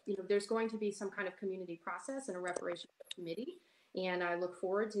think there's going to be some kind of community process and a reparations committee. And I look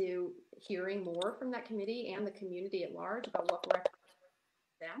forward to hearing more from that committee and the community at large about what we're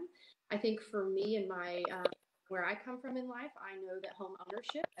them. I think for me and my where I come from in life, I know that home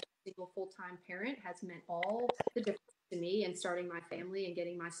ownership as a single full-time parent has meant all the difference to me in starting my family and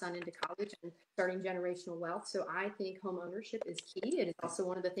getting my son into college and starting generational wealth. So I think home ownership is key. It is also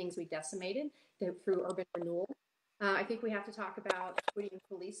one of the things we decimated through urban renewal. I think we have to talk about equity in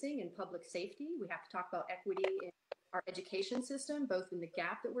policing and public safety. We have to talk about equity in our education system, both in the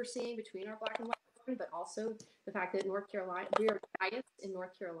gap that we're seeing between our Black and white children, but also the fact that North Carolina, we are biased in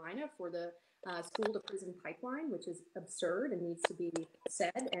North Carolina for the school to prison pipeline, which is absurd and needs to be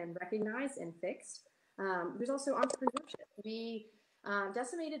said and recognized and fixed. There's also entrepreneurship. We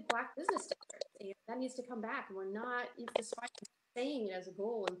decimated Black business districts, and that needs to come back. And we're not, despite saying it as a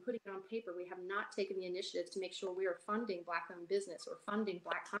goal and putting it on paper, we have not taken the initiatives to make sure we are funding Black-owned business or funding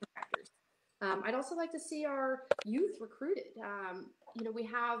Black contractors. I'd also like to see our youth recruited. We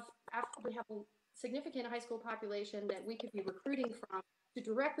have a significant high school population that we could be recruiting from to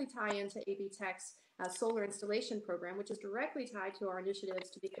directly tie into AB Tech's solar installation program, which is directly tied to our initiatives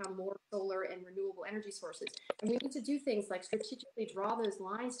to become more solar and renewable energy sources. And we need to do things like strategically draw those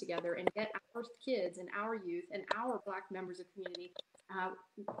lines together and get our kids and our youth and our Black members of community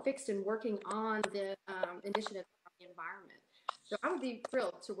fixed and working on the initiatives on the environment. So I would be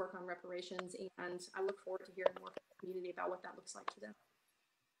thrilled to work on reparations, and I look forward to hearing more from the community about what that looks like to them.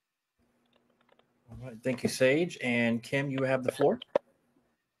 All right, thank you, Sage. And Kim, you have the floor.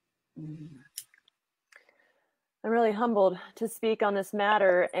 I'm really humbled to speak on this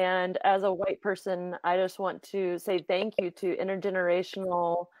matter. And as a white person, I just want to say thank you to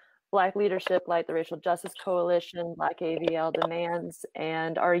intergenerational Black leadership like the Racial Justice Coalition, Black AVL Demands,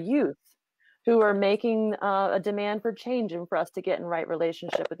 and our youth who are making a demand for change and for us to get in right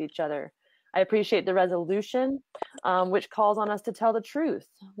relationship with each other. I appreciate the resolution, which calls on us to tell the truth.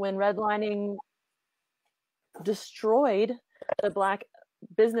 When redlining destroyed the Black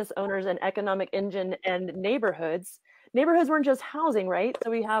business owners and economic engine and neighborhoods weren't just housing, right?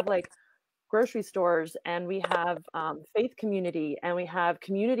 So we have like grocery stores, and we have faith community, and we have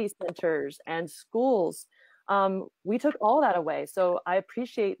community centers and schools. We took all that away. So I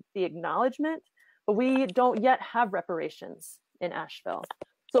appreciate the acknowledgement, but we don't yet have reparations in Asheville.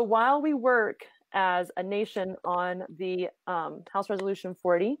 So while we work as a nation on the House Resolution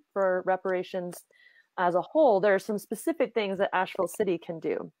 40 for reparations as a whole, there are some specific things that Asheville City can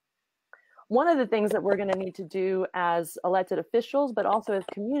do. One of the things that we're going to need to do as elected officials, but also as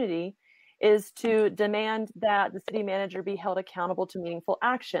community, is to demand that the city manager be held accountable to meaningful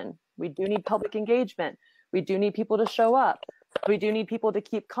action. We do need public engagement. We do need people to show up. We do need people to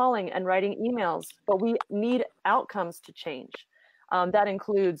keep calling and writing emails, but we need outcomes to change. That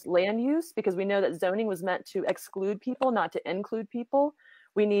includes land use, because we know that zoning was meant to exclude people, not to include people.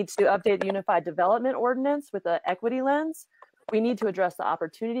 We need to update the Unified Development Ordinance with an equity lens. We need to address the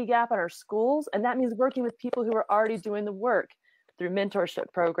opportunity gap in our schools, and that means working with people who are already doing the work through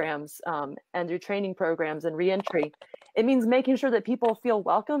mentorship programs and through training programs and reentry. It means making sure that people feel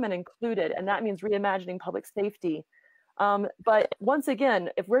welcome and included, and that means reimagining public safety. But once again,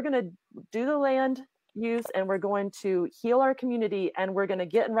 if we're going to do the land use and we're going to heal our community and we're going to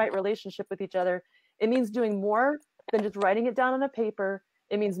get in right relationship with each other, it means doing more than just writing it down on a paper.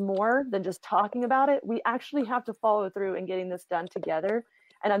 It means more than just talking about it. We actually have to follow through in getting this done together.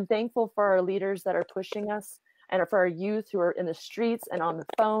 And I'm thankful for our leaders that are pushing us, and for our youth who are in the streets and on the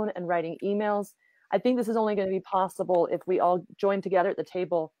phone and writing emails. I think this is only going to be possible if we all join together at the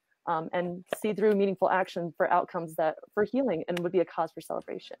table and see through meaningful action for outcomes that for healing and would be a cause for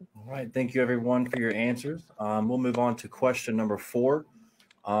celebration. All right, thank you everyone for your answers. We'll move on to question number 4.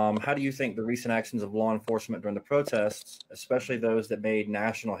 How do you think the recent actions of law enforcement during the protests, especially those that made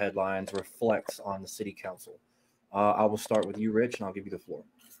national headlines, reflects on the city council? I will start with you, Rich, and I'll give you the floor.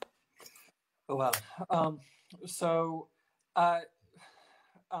 Well, so I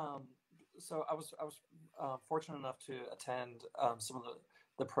was fortunate enough to attend some of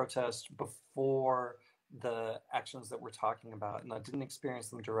the protests before the actions that we're talking about, and I didn't experience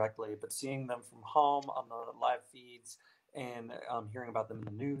them directly, but seeing them from home on the live feeds and hearing about them in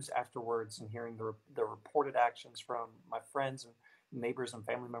the news afterwards, and hearing the reported actions from my friends and neighbors and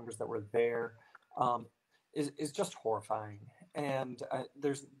family members that were there is just horrifying. And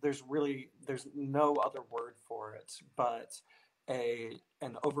there's no other word for it but an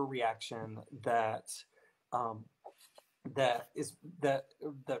overreaction that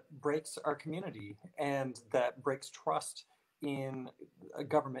breaks our community and that breaks trust in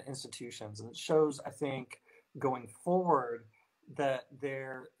government institutions. And it shows, I think, going forward, that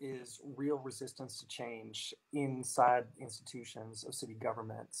there is real resistance to change inside institutions of city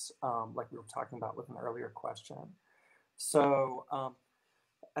governments, like we were talking about with an earlier question. So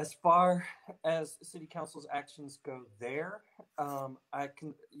As far as city council's actions go there,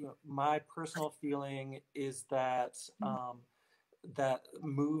 my personal feeling is that that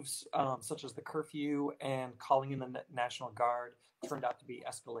moves such as the curfew and calling in the National Guard turned out to be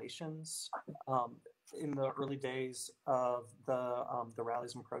escalations. In the early days of the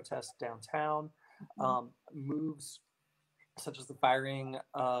rallies and protests downtown, moves such as the firing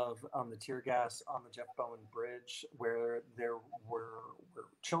of the tear gas on the Jeff Bowen Bridge, where there were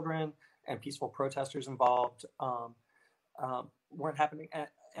children and peaceful protesters involved, weren't happening.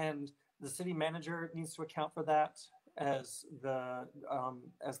 And the city manager needs to account for that as the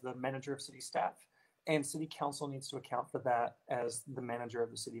manager of city staff, and city council needs to account for that as the manager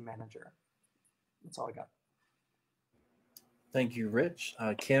of the city manager. That's all I got. Thank you, Rich.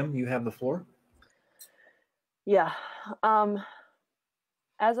 Kim, you have the floor. Yeah.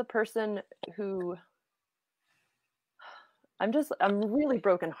 As a person who, I'm really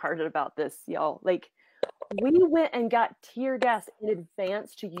brokenhearted about this, y'all. Like, we went and got tear gas in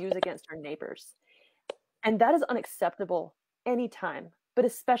advance to use against our neighbors. And that is unacceptable anytime, but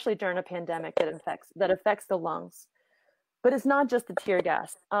especially during a pandemic that affects the lungs. But it's not just the tear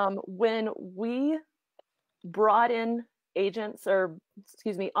gas. When we brought in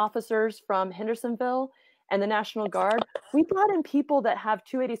officers from Hendersonville and the National Guard, we brought in people that have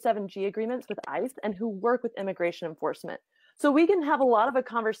 287G agreements with ICE and who work with immigration enforcement. So we can have a lot of a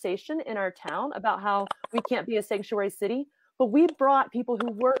conversation in our town about how we can't be a sanctuary city, but we brought people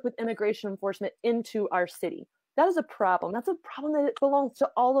who work with immigration enforcement into our city. That is a problem. That's a problem that belongs to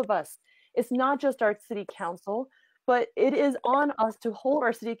all of us. It's not just our city council, but it is on us to hold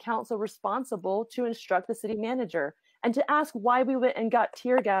our city council responsible to instruct the city manager and to ask why we went and got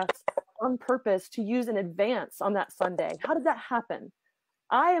tear gas on purpose to use in advance on that Sunday. How did that happen?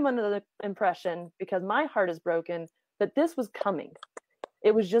 I am under the impression, because my heart is broken, that this was coming.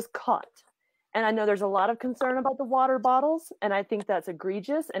 It was just caught. And I know there's a lot of concern about the water bottles, and I think that's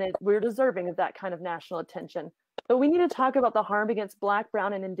egregious, and we're deserving of that kind of national attention. But we need to talk about the harm against Black,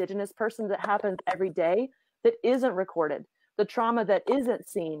 Brown, and Indigenous persons that happens every day that isn't recorded, the trauma that isn't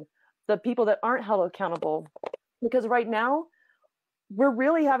seen, the people that aren't held accountable. Because right now, we're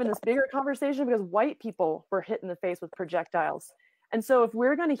really having this bigger conversation because white people were hit in the face with projectiles. And so if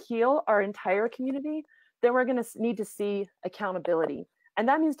we're going to heal our entire community, then we're going to need to see accountability. And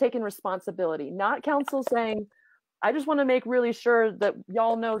that means taking responsibility, not council saying, I just want to make really sure that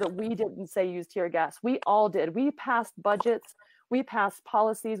y'all know that we didn't say use tear gas. We all did. We passed budgets. We passed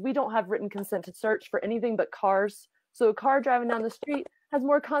policies. We don't have written consent to search for anything but cars. So a car driving down the street has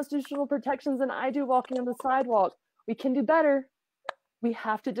more constitutional protections than I do walking on the sidewalk. We can do better. We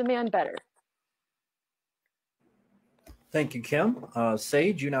have to demand better. Thank you, Kim.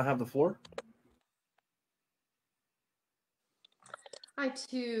 Sage, you now have the floor. I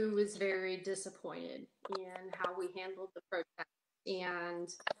too was very disappointed in how we handled the protest, and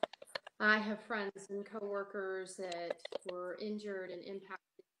I have friends and coworkers that were injured and impacted,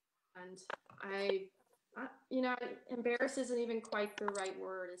 and I embarrassed isn't even quite the right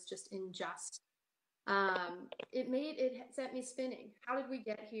word. It's just unjust. It set me spinning. How did we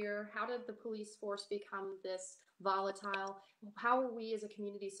get here? How did the police force become this volatile? How are we as a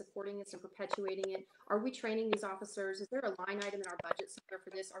community supporting this and perpetuating it? Are we training these officers? Is there a line item in our budget somewhere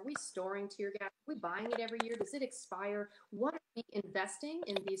for this? Are we storing tear gas? Are we buying it every year? Does it expire? What are we investing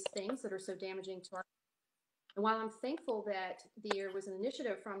in these things that are so damaging to our? And while I'm thankful that there was an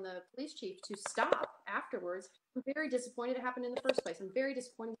initiative from the police chief to stop afterwards, I'm very disappointed it happened in the first place. I'm very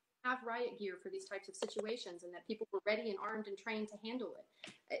disappointed we have riot gear for these types of situations and that people were ready and armed and trained to handle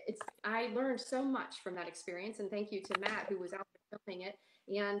it. I learned so much from that experience, and thank you to Matt, who was out there filming it.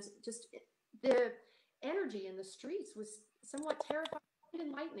 And just the energy in the streets was somewhat terrifying and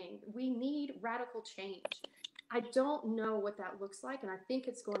enlightening. We need radical change. I don't know what that looks like, and I think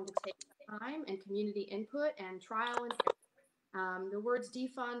it's going to take time and community input and trial and error. The words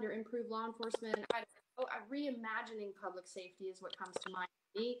defund or improve law enforcement, reimagining public safety is what comes to mind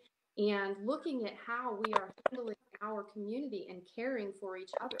for me, and looking at how we are handling our community and caring for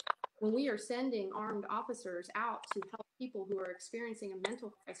each other. When we are sending armed officers out to help people who are experiencing a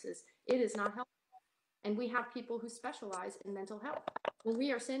mental crisis, it is not helpful. And we have people who specialize in mental health. When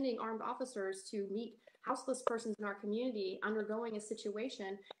we are sending armed officers to meet houseless persons in our community undergoing a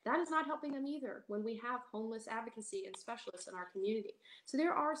situation, that is not helping them either when we have homeless advocacy and specialists in our community. So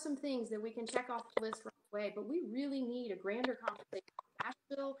there are some things that we can check off the list right away, but we really need a grander conversation in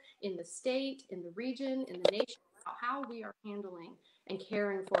Nashville, in the state, in the region, in the nation, about how we are handling and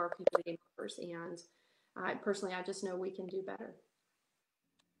caring for our community members. And personally, I just know we can do better.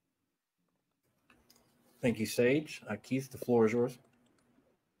 Thank you, Sage. Keith, the floor is yours.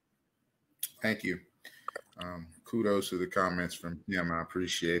 Thank you. Kudos to the comments from him. I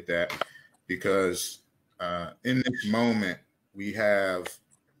appreciate that, because in this moment we have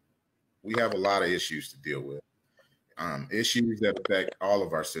a lot of issues to deal with, issues that affect all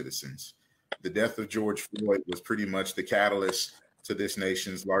of our citizens. The death of George Floyd was pretty much the catalyst to this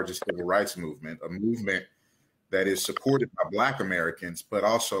nation's largest civil rights movement, a movement that is supported by Black Americans, but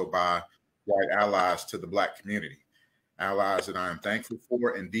also by white allies to the Black community, allies that I am thankful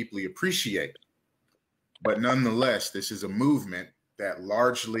for and deeply appreciate. But nonetheless, this is a movement that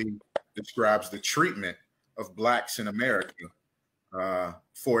largely describes the treatment of Blacks in America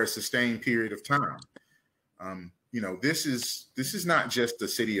for a sustained period of time. This is not just the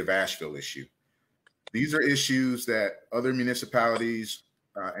city of Asheville issue. These are issues that other municipalities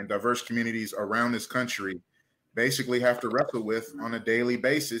and diverse communities around this country basically have to wrestle with on a daily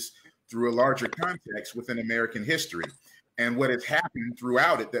basis through a larger context within American history and what has happened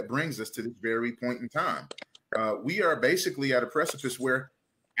throughout it that brings us to this very point in time. We are basically at a precipice where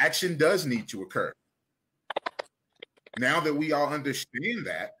action does need to occur. Now that we all understand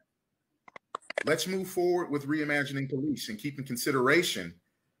that, let's move forward with reimagining police and keep in consideration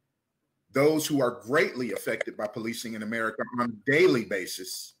those who are greatly affected by policing in America on a daily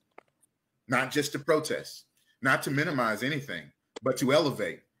basis, not just to protest, not to minimize anything, but to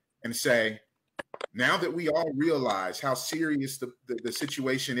elevate and say, now that we all realize how serious the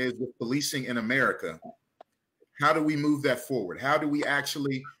situation is with policing in America, how do we move that forward? How do we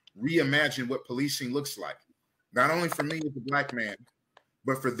actually reimagine what policing looks like? Not only for me as a Black man,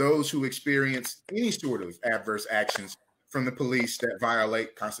 but for those who experience any sort of adverse actions from the police that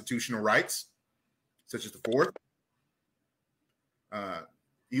violate constitutional rights, such as the Fourth,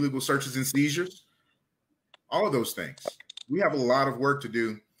 illegal searches and seizures, all of those things. We have a lot of work to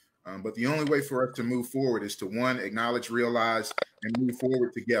do, but the only way for us to move forward is to, one, acknowledge, realize, and move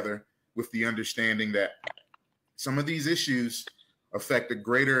forward together with the understanding that some of these issues affect a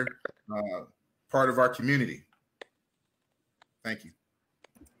greater part of our community. Thank you.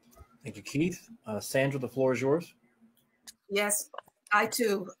 Thank you, Keith. Sandra, the floor is yours. Yes, I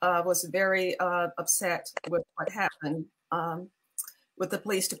too was very upset with what happened with the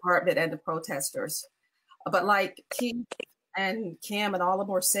police department and the protesters. But like Keith and Kim and all of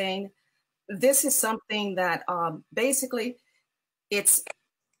them were saying, this is something that basically it's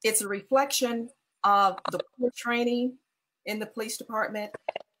a reflection of the poor training in the police department.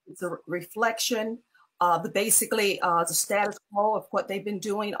 It's a reflection of the status quo of what they've been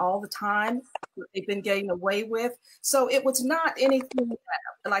doing all the time, what they've been getting away with. So it was not anything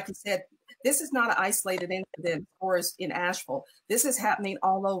that, like you said, this is not an isolated incident or in Asheville. This is happening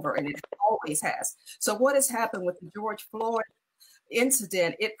all over, and it always has. So what has happened with the George Floyd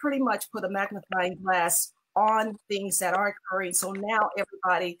incident, it pretty much put a magnifying glass on things that are occurring. So now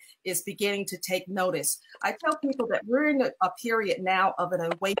everybody is beginning to take notice. I tell people that we're in a period now of an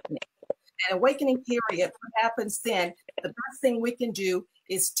awakening. An awakening period. What happens then, the best thing we can do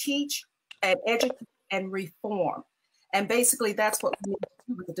is teach and educate and reform. And basically that's what we need to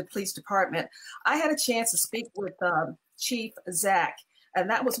do with the police department. I had a chance to speak with Chief Zach, and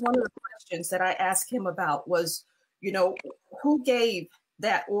that was one of the questions that I asked him about was, who gave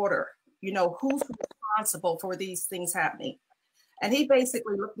that order? Who's responsible for these things happening? And he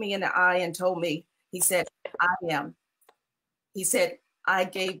basically looked me in the eye and told me, he said, I am. He said, I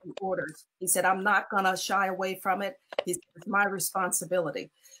gave the orders. He said, I'm not going to shy away from it. It's my responsibility.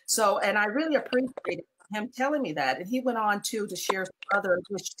 So, and I really appreciated him telling me that. And he went on to share some other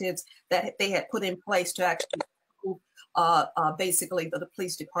initiatives that they had put in place to actually improve basically the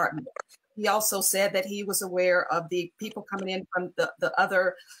police department. He also said that he was aware of the people coming in from the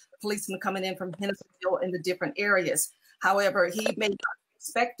other policemen coming in from Hendersonville in the different areas. However, he may not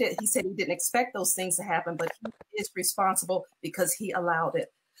expect it. He said he didn't expect those things to happen, but he is responsible because he allowed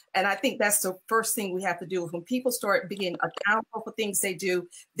it. And I think that's the first thing we have to do. When people start being accountable for things they do,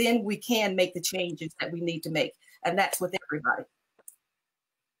 then we can make the changes that we need to make. And that's with everybody.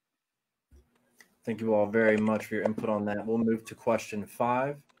 Thank you all very much for your input on that. We'll move to question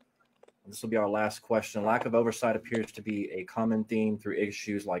 5. This will be our last question. Lack of oversight appears to be a common theme through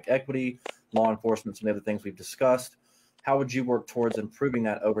issues like equity, law enforcement, some of the other things we've discussed. How would you work towards improving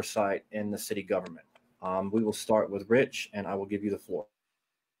that oversight in the city government? We will start with Rich, and I will give you the floor.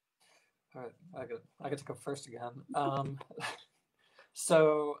 All right, I get to go first again.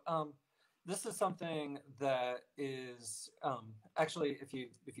 So this is something that is actually, if you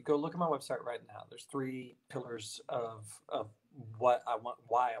go look at my website right now, there's 3 pillars of what I want,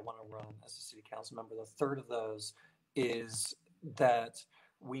 why I want to run as a city council member. The third of those is that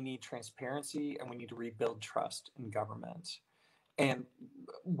we need transparency and we need to rebuild trust in government. And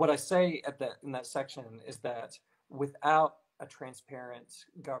what I say in that section is that without a transparent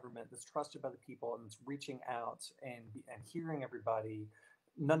government that's trusted by the people and that's reaching out and hearing everybody,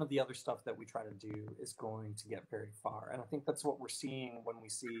 none of the other stuff that we try to do is going to get very far. And I think that's what we're seeing when we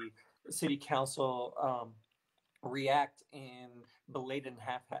see city council react in belated and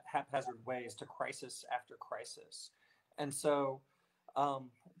haphazard ways to crisis after crisis. And so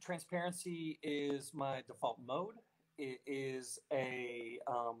transparency is my default mode. It is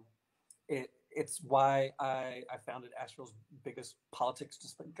it's why I founded Asheville's biggest politics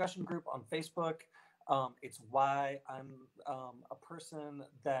discussion group on Facebook. It's why I'm a person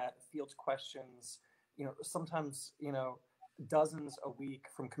that fields questions, sometimes, dozens a week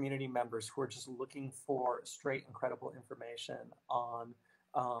from community members who are just looking for straight and credible information on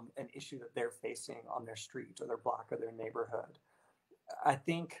an issue that they're facing on their street or their block or their neighborhood. I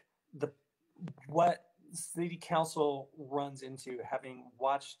think what city council runs into, having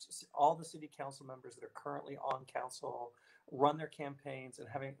watched all the city council members that are currently on council run their campaigns and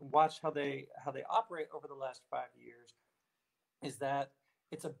having watched how they operate over the last 5 years, is that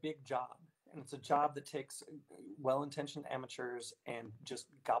it's a big job. And it's a job that takes well-intentioned amateurs and just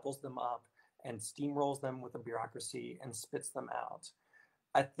gobbles them up and steamrolls them with a bureaucracy and spits them out.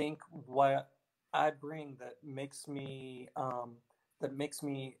 I think what I bring that makes me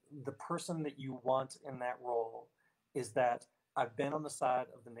the person that you want in that role is that I've been on the side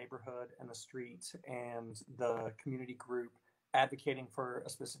of the neighborhood and the street and the community group advocating for a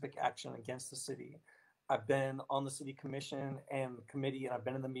specific action against the city. I've been on the city commission and committee, and I've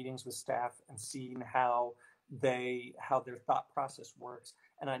been in the meetings with staff and seen how their thought process works.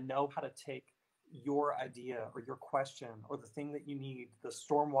 And I know how to take your idea or your question or the thing that you need, the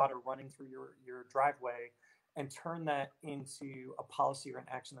stormwater running through your driveway, and turn that into a policy or an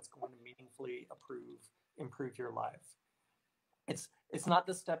action that's going to meaningfully improve your life. It's not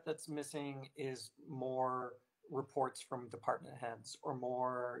the step that's missing is more reports from department heads or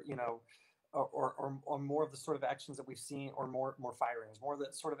more, or more of the sort of actions that we've seen, or more firings, more of the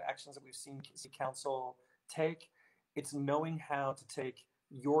sort of actions that we've seen city council take. It's knowing how to take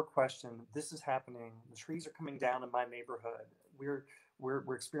your question, this is happening, the trees are coming down in my neighborhood,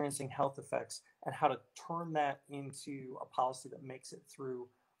 we're experiencing health effects, and how to turn that into a policy that makes it through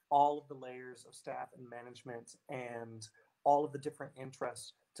all of the layers of staff and management and all of the different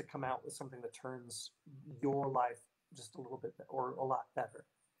interests to come out with something that turns your life just a little bit or a lot better.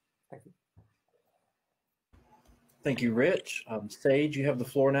 Thank you. Thank you, Rich. Sage, you have the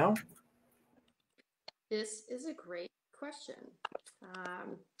floor now. This is a great question.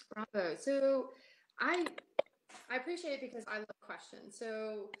 Bravo. So I appreciate it because I love questions.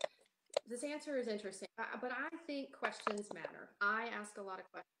 So this answer is interesting, but I think questions matter. I ask a lot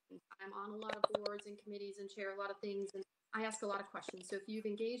of questions. I'm on a lot of boards and committees and chair a lot of things, and I ask a lot of questions. So if you've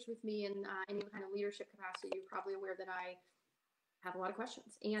engaged with me in any kind of leadership capacity, you're probably aware that I have a lot of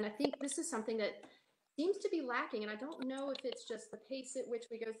questions. And I think this is something that seems to be lacking. And I don't know if it's just the pace at which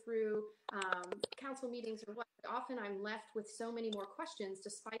we go through council meetings or what. Often I'm left with so many more questions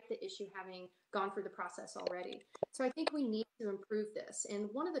despite the issue having gone through the process already. So I think we need to improve this. And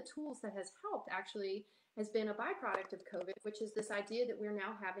one of the tools that has helped actually has been a byproduct of COVID, which is this idea that we're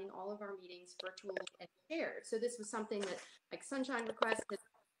now having all of our meetings virtual and shared. So this was something that, like Sunshine Request, had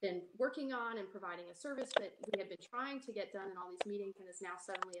been working on and providing a service that we had been trying to get done in all these meetings and is now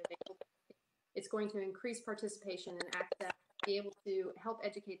suddenly available. It's going to increase participation and access, be able to help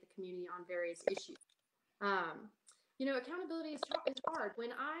educate the community on various issues. Accountability is hard.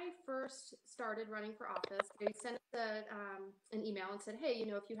 When I first started running for office, they sent us an email and said, hey,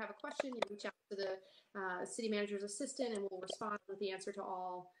 if you have a question, you reach out to the city manager's assistant and we'll respond with the answer to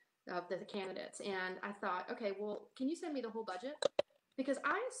all of the candidates. And I thought, okay, well, can you send me the whole budget? Because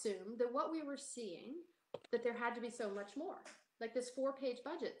I assumed that what we were seeing, that there had to be so much more. Like this 4-page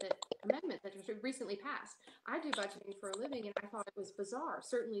budget amendment that was recently passed. I do budgeting for a living and I thought it was bizarre.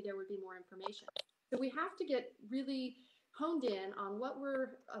 Certainly there would be more information. So we have to get really honed in on what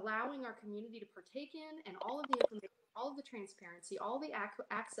we're allowing our community to partake in and all of the information, all of the transparency, all the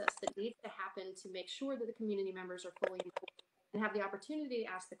access that needs to happen to make sure that the community members are fully informed and have the opportunity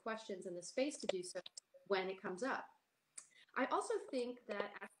to ask the questions and the space to do so when it comes up. I also think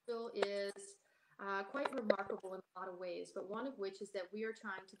that Asheville is quite remarkable in a lot of ways, but one of which is that we are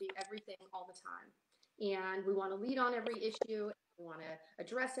trying to be everything all the time. And we want to lead on every issue, we want to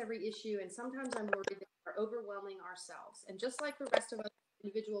address every issue, and sometimes I'm worried that we're overwhelming ourselves. And just like the rest of us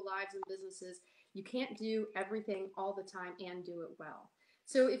individual lives and businesses, you can't do everything all the time and do it well.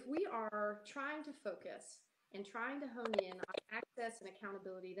 So if we are trying to focus and trying to hone in on access and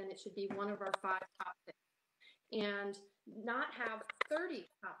accountability, then it should be one of our 5 top things. and not have 30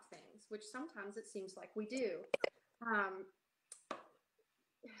 top things, which sometimes it seems like we do.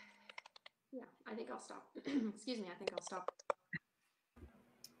 Yeah, I think I'll stop. Excuse me, I think I'll stop.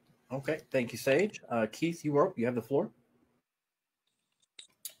 Okay, thank you, Sage. Keith, you have the floor.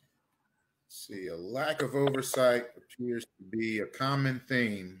 See, a lack of oversight appears to be a common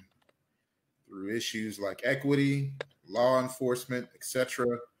theme through issues like equity, law enforcement, etc.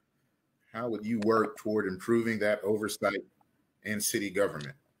 How would you work toward improving that oversight in city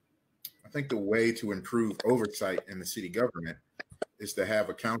government? I think the way to improve oversight in the city government is to have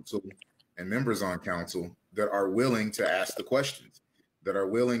a council and members on council that are willing to ask the questions, that are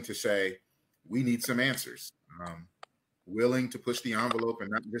willing to say, we need some answers, willing to push the envelope and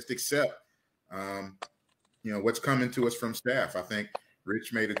not just accept, what's coming to us from staff. I think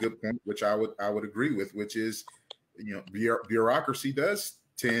Rich made a good point, which I would agree with, which is, bureaucracy does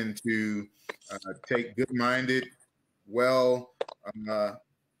tend to take good-minded,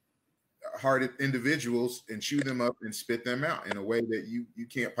 hearted individuals and chew them up and spit them out in a way that you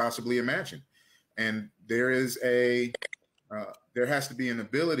can't possibly imagine. And there has to be an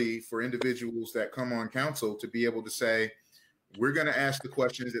ability for individuals that come on council to be able to say, we're going to ask the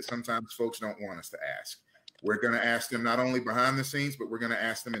questions that sometimes folks don't want us to ask. We're going to ask them not only behind the scenes, but we're going to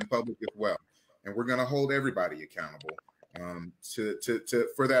ask them in public as well. And we're going to hold everybody accountable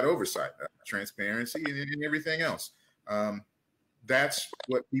for that oversight, transparency, and everything else. That's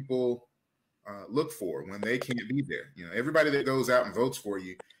what people look for when they can't be there. Everybody that goes out and votes for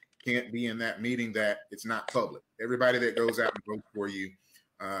you can't be in that meeting that it's not public. Everybody that goes out and votes for you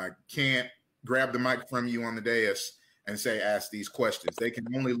can't grab the mic from you on the dais and say, ask these questions. They can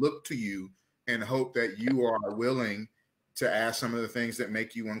only look to you and hope that you are willing to ask some of the things that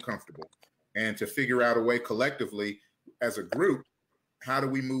make you uncomfortable and to figure out a way collectively as a group, how do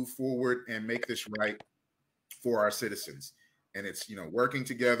we move forward and make this right for our citizens? And it's, working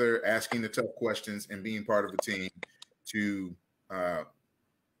together, asking the tough questions, and being part of a team to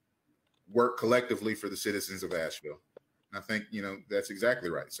work collectively for the citizens of Asheville. And I think, that's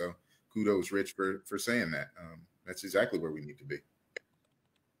exactly right. So kudos, Rich, for saying that. That's exactly where we need to be.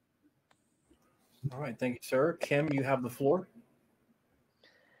 All right. Thank you, sir. Kim, you have the floor.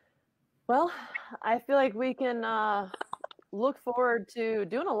 Well, I feel like we can look forward to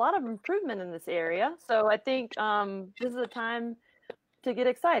doing a lot of improvement in this area. So I think this is a time to get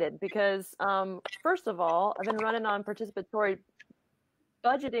excited because, first of all, I've been running on participatory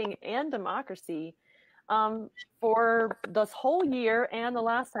budgeting and democracy for this whole year and the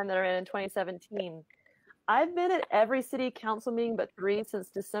last time that I ran in 2017. I've been at every city council meeting but 3 since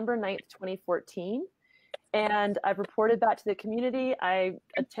December 9th, 2014. And I've reported back to the community. I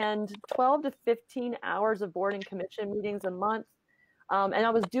attend 12 to 15 hours of board and commission meetings a month. And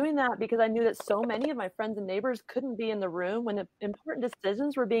I was doing that because I knew that so many of my friends and neighbors couldn't be in the room when important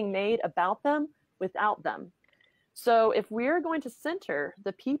decisions were being made about them without them. So if we're going to center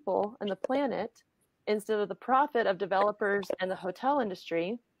the people and the planet instead of the profit of developers and the hotel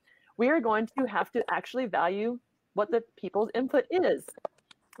industry, we are going to have to actually value what the people's input is.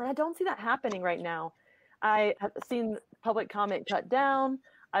 And I don't see that happening right now. I have seen public comment cut down.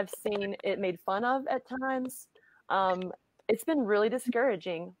 I've seen it made fun of at times. It's been really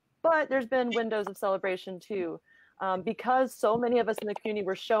discouraging, but there's been windows of celebration too. Because so many of us in the community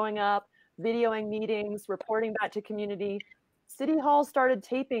were showing up, videoing meetings, reporting back to community, City Hall started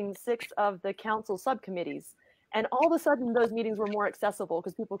taping 6 of the council subcommittees. And all of a sudden, those meetings were more accessible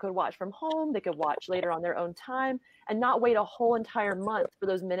because people could watch from home, they could watch later on their own time, and not wait a whole entire month for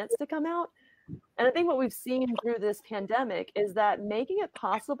those minutes to come out. And I think what we've seen through this pandemic is that making it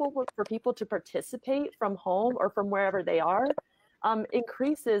possible for people to participate from home or from wherever they are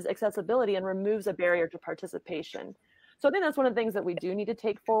increases accessibility and removes a barrier to participation. So I think that's one of the things that we do need to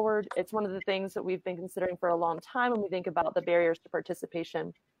take forward. It's one of the things that we've been considering for a long time when we think about the barriers to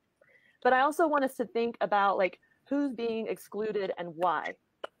participation. But I also want us to think about like who's being excluded and why.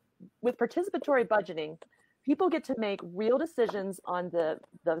 With participatory budgeting, people get to make real decisions on the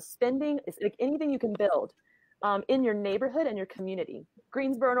spending. It's like anything you can build in your neighborhood and your community.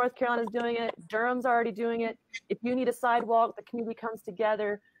 Greensboro, North Carolina is doing it. Durham's already doing it. If you need a sidewalk, the community comes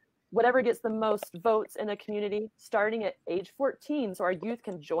together. Whatever gets the most votes in a community, starting at age 14, so our youth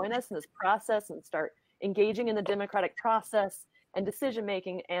can join us in this process and start engaging in the democratic process and decision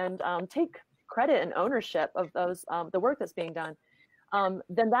making and take credit and ownership of those the work that's being done.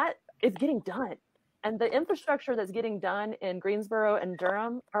 Then that is getting done. And the infrastructure that's getting done in Greensboro and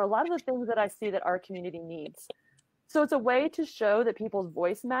Durham are a lot of the things that I see that our community needs. So it's a way to show that people's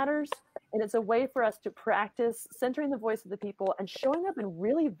voice matters, and it's a way for us to practice centering the voice of the people and showing up and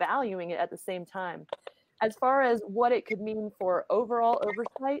really valuing it at the same time. As far as what it could mean for overall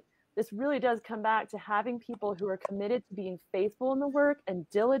oversight, this really does come back to having people who are committed to being faithful in the work and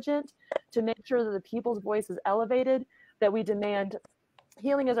diligent to make sure that the people's voice is elevated, that we demand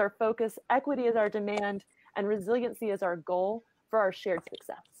healing is our focus, equity is our demand, and resiliency is our goal for our shared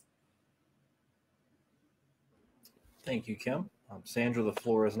success. Thank you, Kim. Sandra, the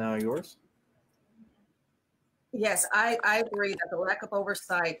floor is now yours. Yes, I agree that the lack of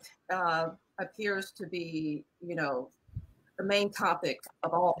oversight appears to be, the main topic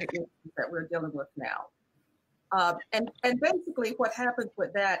of all the issues that we're dealing with now. And basically what happens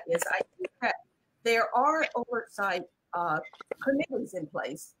with that is I think that there are oversight committees in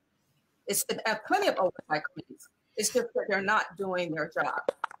place. It's plenty of oversight committees. It's just that they're not doing their job.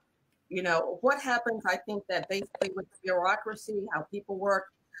 What happens, I think that basically with bureaucracy, how people work,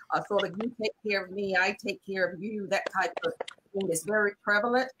 sort of you take care of me, I take care of you, that type of thing is very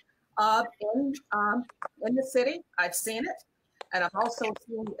prevalent in the city. I've seen it. And I've also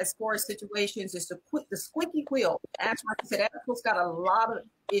seen, as far as situations, is the squeaky wheel. As like I said, Apple's got a lot of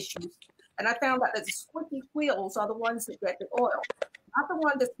issues. And I found out that the squeaky wheels are the ones that get the oil. Not the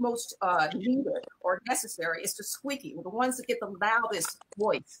one that's most needed or necessary. It's the squeaky, the ones that get the loudest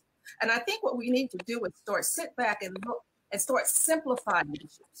voice. And I think what we need to do is sit back and look and start simplifying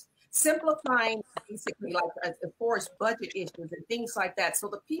issues. Simplifying basically like as far as budget issues and things like that so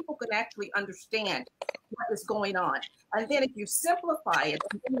the people can actually understand what is going on. And then if you simplify it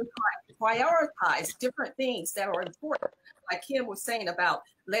and then you prioritize different things that are important, like Kim was saying about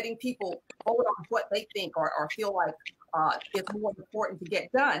letting people vote on what they think or feel like is more important to get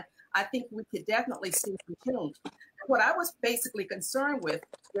done, I think we could definitely see some change. What I was basically concerned with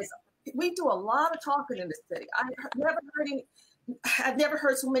is we do a lot of talking in the city. I've never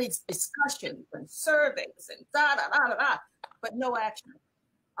heard so many discussions and surveys and but no action.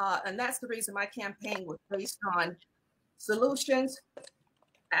 And that's the reason my campaign was based on solutions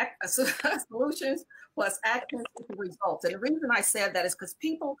plus actions equal results. And the reason I said that is because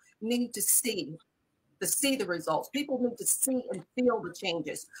people need to see the results. People need to see and feel the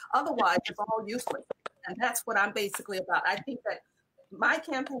changes. Otherwise, it's all useless. And that's what I'm basically about. I think that my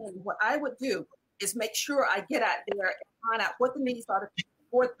campaign, what I would do is make sure I get out there and find out what the needs are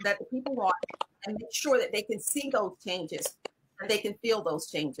that the people want and make sure that they can see those changes and they can feel those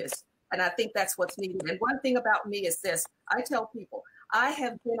changes. And I think that's what's needed. And one thing about me is this, I tell people, I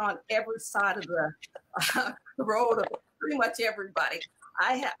have been on every side of the road of pretty much everybody.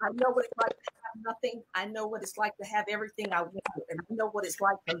 I know what it's like to have nothing. I know what it's like to have everything I want. And I know what it's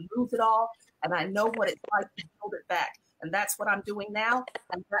like to lose it all. And I know what it's like to build it back. And that's what I'm doing now.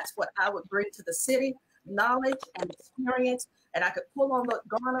 And that's what I would bring to the city, knowledge and experience. And I could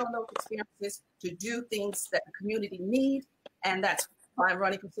garner on those experiences to do things that the community need. And that's why I'm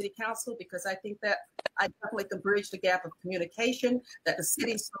running for city council, because I think that I definitely can bridge the gap of communication that the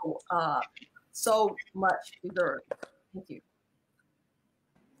city so much deserves. Thank you.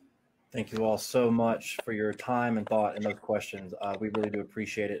 Thank you all so much for your time and thought in those questions. We really do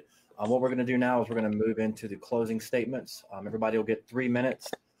appreciate it. What we're going to do now is we're going to move into the closing statements. Everybody will get 3 minutes.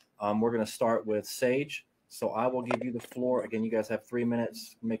 We're going to start with Sage. So I will give you the floor. Again, you guys have 3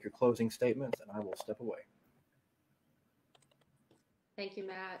 minutes to make your closing statements, and I will step away. Thank you,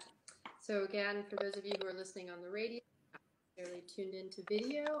 Matt. So again, for those of you who are listening on the radio, not necessarily tuned into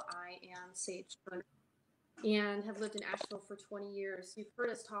video, I am Sage Turner and have lived in Asheville for 20 years. You've heard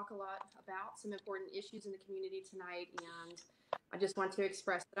us talk a lot about some important issues in the community tonight, and I just want to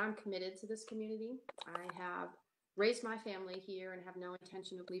express that I'm committed to this community. I have raised my family here and have no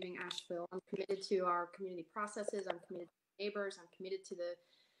intention of leaving Asheville. I'm committed to our community processes. I'm committed to neighbors. I'm committed to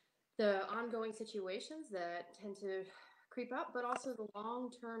the ongoing situations that tend to creep up, but also the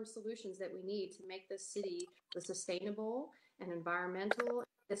long-term solutions that we need to make this city the sustainable and environmental,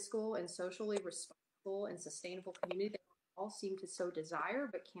 fiscal, and socially responsible and sustainable community that we all seem to so desire,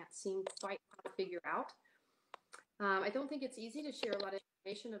 but can't seem quite how to figure out. I don't think it's easy to share a lot of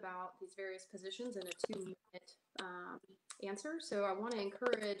information about these various positions in a 2-minute answer. So I want to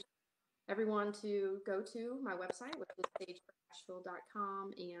encourage everyone to go to my website, which is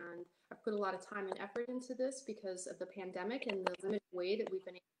sageforasheville.com. And I've put a lot of time and effort into this because of the pandemic and the limited way that we've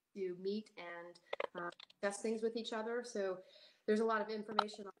been able to meet and discuss things with each other. So there's a lot of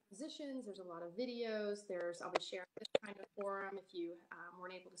information on positions. There's a lot of videos. I'll be sharing this kind of forum if you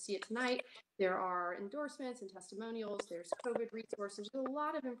weren't able to see it tonight. There are endorsements and testimonials. There's COVID resources. There's a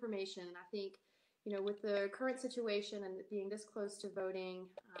lot of information. And I think, with the current situation and being this close to voting,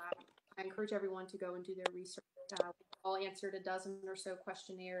 I encourage everyone to go and do their research. We've all answered a dozen or so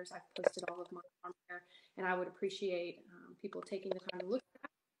questionnaires. I've posted all of mine on there, and I would appreciate people taking the time to look at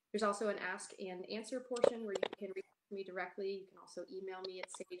that There's also an ask and answer portion where you can reach me directly. You can also email me at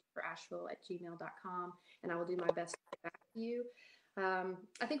sageforasheville@gmail.com, and I will do my best to get back to you.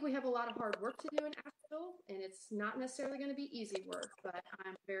 I think we have a lot of hard work to do in Asheville, and it's not necessarily going to be easy work, but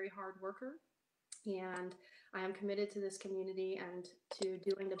I'm a very hard worker, and I am committed to this community and to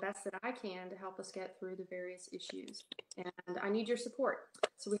doing the best that I can to help us get through the various issues. And I need your support.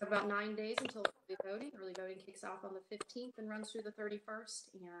 So we have about 9 days until early voting. Early voting kicks off on the 15th and runs through the 31st,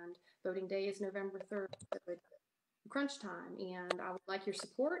 and voting day is November 3rd. So it's crunch time, and I would like your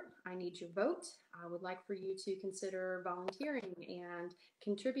support. I need your vote. I would like for you to consider volunteering and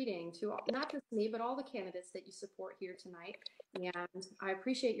contributing to not just me, but all the candidates that you support here tonight. And I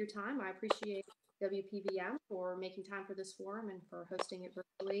appreciate your time. I appreciate WPVM for making time for this forum and for hosting it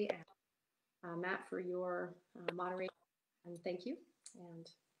virtually, and Matt for your moderation. And thank you. And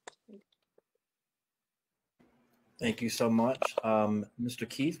Thank you so much. Mr.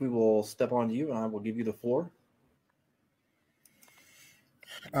 Keith, we will step on you and I will give you the floor.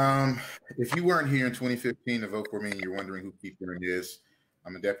 If you weren't here in 2015 to vote for me and you're wondering who Keith Byrne is,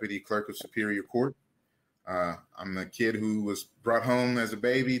 I'm a deputy clerk of Superior Court. I'm a kid who was brought home as a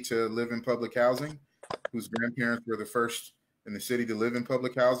baby to live in public housing, whose grandparents were the first in the city to live in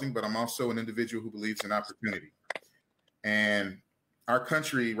public housing, but I'm also an individual who believes in opportunity. And our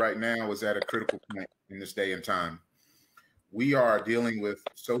country right now is at a critical point in this day and time. We are dealing with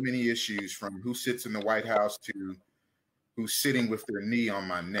so many issues, from who sits in the White House to who's sitting with their knee on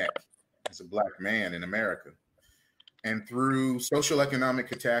my neck as a Black man in America. And through social economic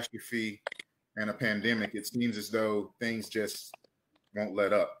catastrophe and a pandemic, it seems as though things just won't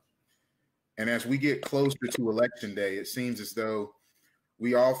let up. And as we get closer to election day, it seems as though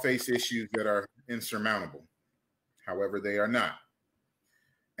we all face issues that are insurmountable. However, they are not.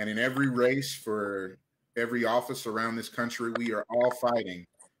 And in every race for every office around this country, we are all fighting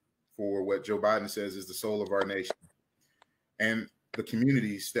for what Joe Biden says is the soul of our nation and the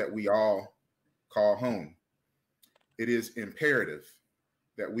communities that we all call home. It is imperative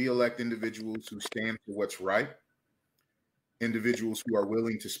that we elect individuals who stand for what's right, individuals who are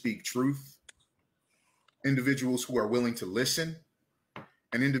willing to speak truth, individuals who are willing to listen,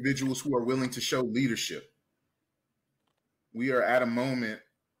 and individuals who are willing to show leadership. We are at a moment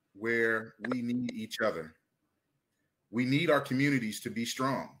where we need each other. We need our communities to be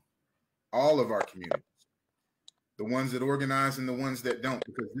strong, all of our communities, the ones that organize and the ones that don't,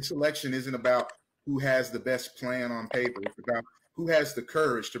 because this election isn't about who has the best plan on paper. It's about who has the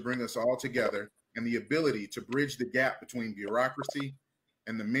courage to bring us all together and the ability to bridge the gap between bureaucracy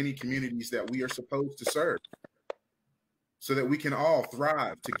and the many communities that we are supposed to serve, so that we can all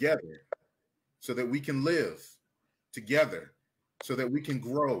thrive together, so that we can live together, so that we can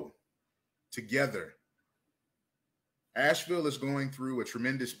grow together. Asheville is going through a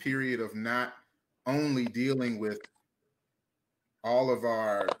tremendous period of not only dealing with all of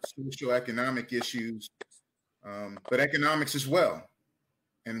our socioeconomic issues, but economics as well.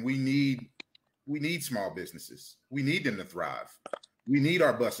 And we need small businesses. We need them to thrive. We need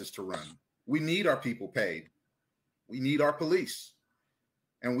our buses to run. We need our people paid. We need our police.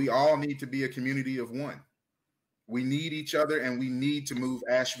 And we all need to be a community of one. We need each other, and we need to move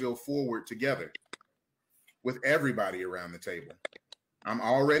Asheville forward together with everybody around the table. I'm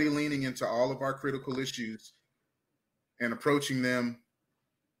already leaning into all of our critical issues and approaching them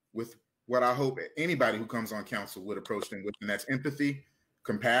with what I hope anybody who comes on council would approach them with, and that's empathy,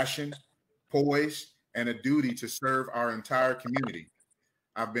 compassion, poise, and a duty to serve our entire community.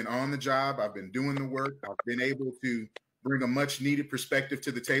 I've been on the job. I've been doing the work. I've been able to bring a much needed perspective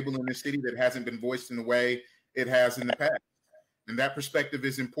to the table in this city that hasn't been voiced in the way it has in the past. And that perspective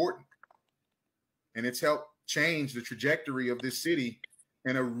is important. And it's helped change the trajectory of this city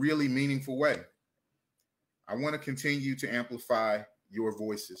in a really meaningful way. I want to continue to amplify your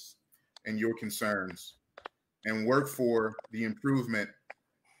voices and your concerns and work for the improvement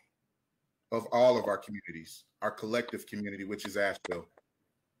of all of our communities, our collective community, which is Asheville.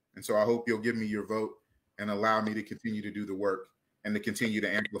 And so I hope you'll give me your vote and allow me to continue to do the work and to continue to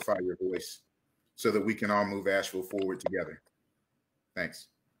amplify your voice so that we can all move Asheville forward together. Thanks.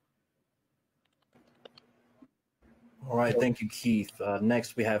 All right. Thank you, Keith.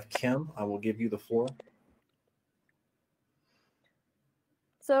 Next, we have Kim. I will give you the floor.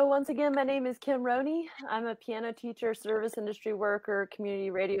 So once again, my name is Kim Roney. I'm a piano teacher, service industry worker,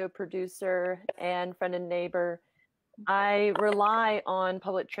 community radio producer, and friend and neighbor. I rely on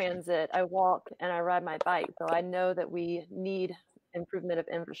public transit. I walk and I ride my bike, so I know that we need improvement of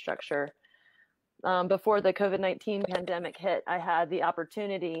infrastructure. Before the COVID-19 pandemic hit, I had the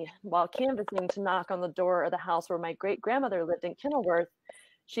opportunity while canvassing to knock on the door of the house where my great-grandmother lived in Kenilworth.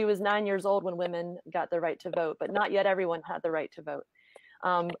 She was 9 years old when women got the right to vote, but not yet everyone had the right to vote.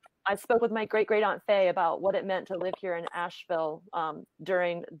 I spoke with my great Aunt Faye about what it meant to live here in Asheville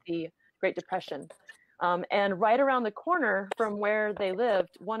during the Great Depression. And right around the corner from where they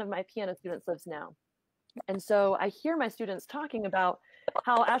lived, one of my piano students lives now. And so I hear my students talking about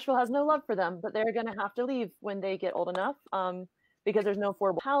how Asheville has no love for them, but they're going to have to leave when they get old enough because there's no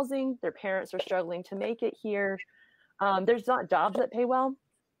affordable housing. Their parents are struggling to make it here. There's not jobs that pay well.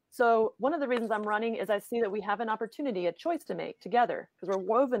 So one of the reasons I'm running is I see that we have an opportunity, a choice to make together, because we're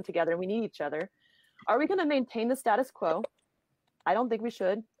woven together and we need each other. Are we going to maintain the status quo? I don't think we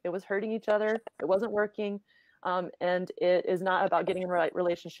should. It was hurting each other. It wasn't working. And it is not about getting in the right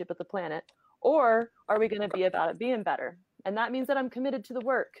relationship with the planet. Or are we going to be about it being better? And that means that I'm committed to the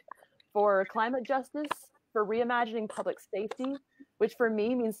work for climate justice, for reimagining public safety, which for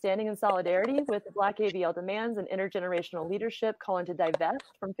me means standing in solidarity with the Black AVL demands and intergenerational leadership calling to divest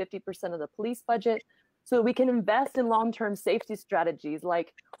from 50% of the police budget so that we can invest in long-term safety strategies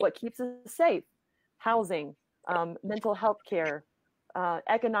like what keeps us safe, housing, mental health care,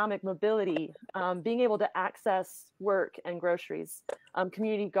 economic mobility, being able to access work and groceries,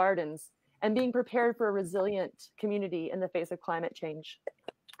 community gardens, and being prepared for a resilient community in the face of climate change.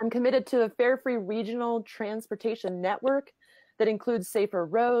 I'm committed to a fare-free regional transportation network that includes safer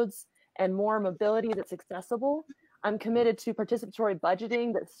roads and more mobility that's accessible. I'm committed to participatory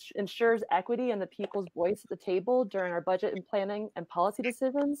budgeting that ensures equity and the people's voice at the table during our budget and planning and policy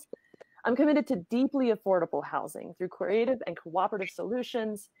decisions. I'm committed to deeply affordable housing through creative and cooperative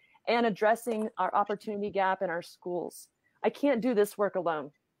solutions and addressing our opportunity gap in our schools. I can't do this work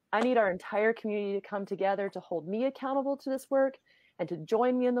alone. I need our entire community to come together to hold me accountable to this work and to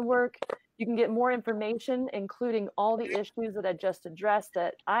join me in the work. You can get more information, including all the issues that I just addressed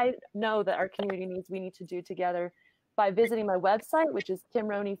that I know that our community needs, we need to do together by visiting my website, which is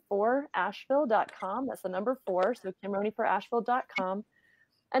kimroney4asheville.com. That's the number 4, so kimroney4asheville.com.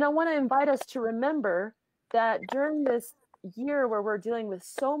 And I want to invite us to remember that during this year where we're dealing with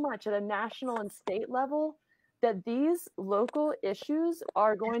so much at a national and state level, that these local issues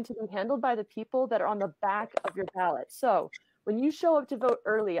are going to be handled by the people that are on the back of your ballot. So when you show up to vote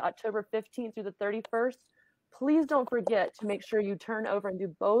early, October 15th through the 31st, please don't forget to make sure you turn over and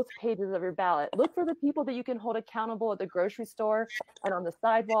do both pages of your ballot. Look for the people that you can hold accountable at the grocery store and on the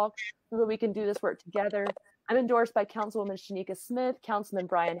sidewalk so that we can do this work together. I'm endorsed by Councilwoman Shanika Smith, Councilman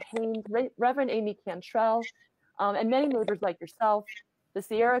Brian Haynes, Reverend Amy Cantrell, and many neighbors like yourself, the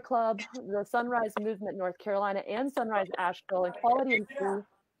Sierra Club, the Sunrise Movement North Carolina, and Sunrise Asheville, Equality and Free,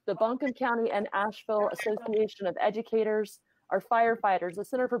 the Buncombe County and Asheville Association of Educators, our firefighters, the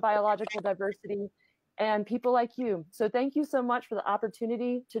Center for Biological Diversity, and people like you. So thank you so much for the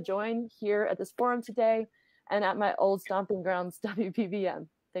opportunity to join here at this forum today and at my old stomping grounds, WPVM.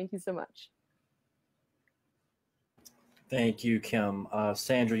 Thank you so much. Thank you, Kim.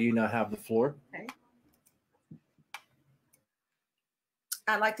 Sandra, you now have the floor. Okay.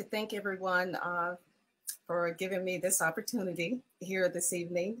 I'd like to thank everyone for giving me this opportunity here this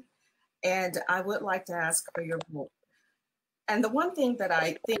evening. And I would like to ask for your vote. And the one thing that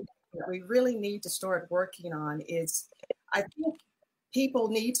I think that we really need to start working on is I think people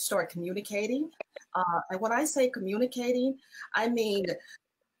need to start communicating. And when I say communicating, I mean,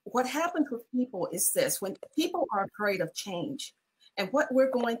 what happens with people is this: when people are afraid of change, and what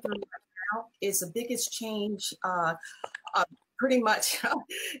we're going through right now is the biggest change pretty much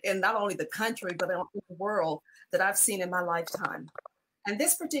in not only the country, but in the world that I've seen in my lifetime. And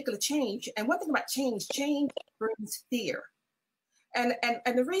this particular change, and one thing about change brings fear. And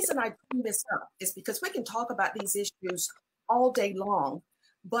the reason I bring this up is because we can talk about these issues all day long,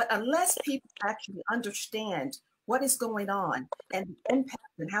 but unless people actually understand what is going on and the impact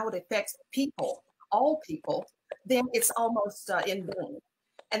and how it affects people, all people, then it's almost in vain.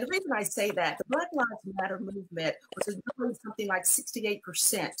 And the reason I say that, the Black Lives Matter movement was really something like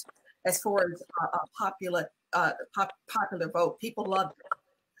 68% as far as popular vote. People loved it.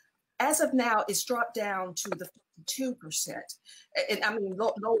 As of now, it's dropped down to the 52%, and I mean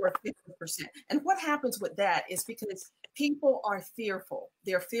lower 50%. And what happens with that is because people are fearful.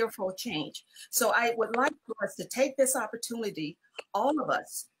 They're fearful of change. So I would like for us to take this opportunity, all of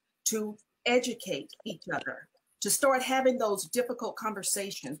us, to educate each other, to start having those difficult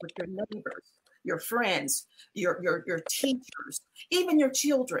conversations with your neighbors, your friends, your teachers, even your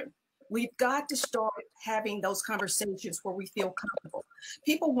children. We've got to start having those conversations where we feel comfortable.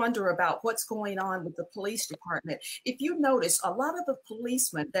 People wonder about what's going on with the police department. If you notice, a lot of the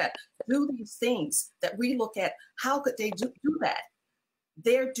policemen that do these things that we look at, how could they do that?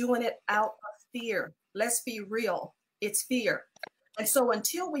 They're doing it out of fear. Let's be real. It's fear. And so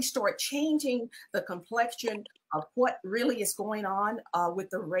until we start changing the complexion of what really is going on with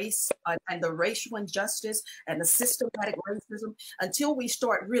the race and the racial injustice and the systematic racism, until we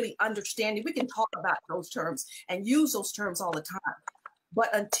start really understanding, we can talk about those terms and use those terms all the time. But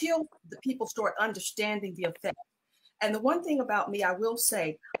until the people start understanding the effect. And the one thing about me, I will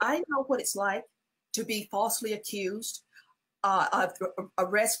say, I know what it's like to be falsely accused,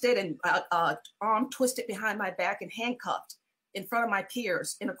 arrested and arm twisted behind my back and handcuffed in front of my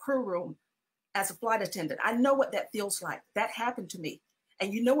peers in a crew room as a flight attendant. I know what that feels like. That happened to me.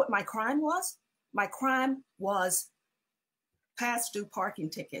 And you know what my crime was? My crime was past due parking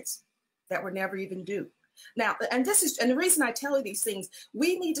tickets that were never even due. Now, and the reason I tell you these things,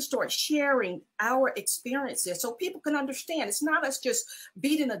 we need to start sharing our experiences so people can understand. It's not us just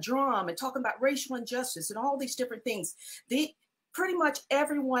beating a drum and talking about racial injustice and all these different things. Pretty much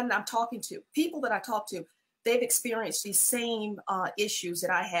everyone I'm talking to, people that I talk to, they've experienced these same issues that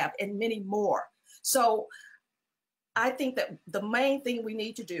I have and many more. So I think that the main thing we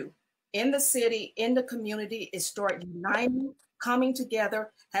need to do in the city, in the community, is start uniting, coming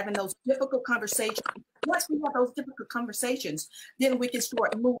together, having those difficult conversations. Once we have those difficult conversations, then we can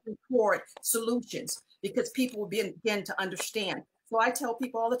start moving toward solutions because people will begin to understand. So I tell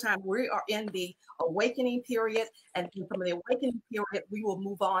people all the time, we are in the awakening period, and from the awakening period, we will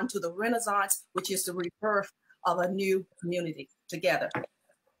move on to the Renaissance, which is the rebirth of a new community together.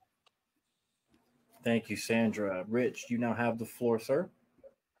 Thank you, Sandra. Rich, you now have the floor, sir.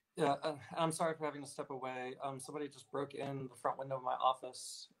 Yeah, I'm sorry for having to step away. Somebody just broke in the front window of my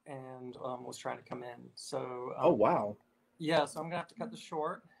office and was trying to come in. So, oh, wow. Yeah, so I'm going to have to cut this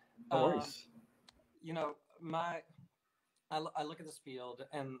short. No worries. You know, I look at this field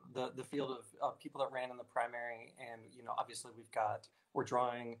and the field of people that ran in the primary, and, you know, obviously we're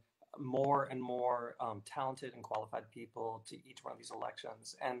drawing more and more talented and qualified people to each one of these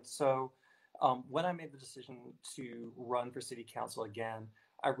elections. And so when I made the decision to run for city council again,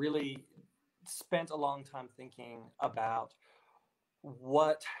 I really spent a long time thinking about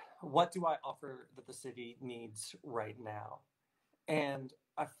what do I offer that the city needs right now? And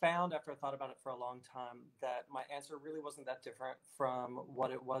I found, after I thought about it for a long time, that my answer really wasn't that different from what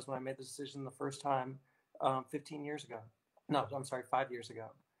it was when I made the decision the first time 15 years ago. No, I'm sorry, 5 years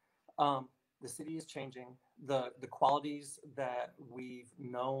ago. The city is changing. The qualities that we've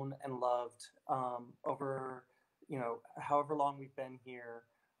known and loved over, you know, however long we've been here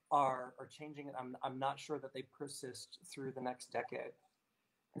are changing. And I'm not sure that they persist through the next decade.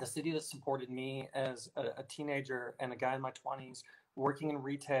 The city that supported me as a teenager and a guy in my 20s working in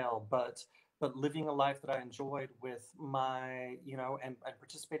retail, but living a life that I enjoyed with my, you know, and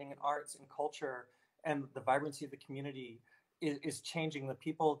participating in arts and culture and the vibrancy of the community is changing. The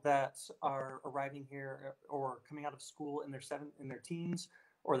people that are arriving here or coming out of school in their teens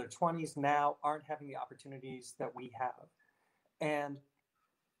or their 20s now aren't having the opportunities that we have. And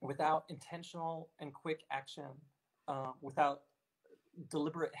without intentional and quick action, without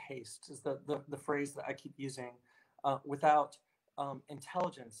deliberate haste is the phrase that I keep using, without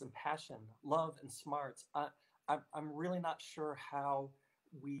intelligence and passion, love and smarts, I'm really not sure how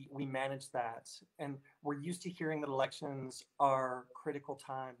we manage that. And we're used to hearing that elections are critical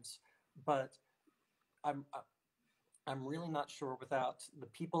times, but I'm really not sure without the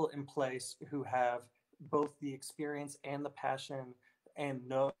people in place who have both the experience and the passion and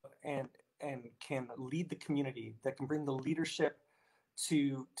can lead the community, that can bring the leadership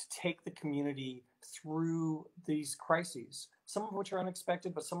to take the community through these crises, some of which are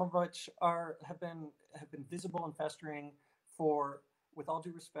unexpected, but some of which have been visible and festering for, with all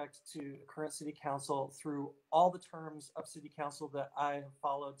due respect to current city council, through all the terms of city council that I have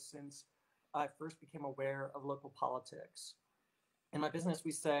followed since I first became aware of local politics. In my business,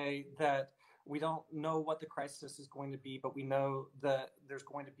 we say that we don't know what the crisis is going to be, but we know that there's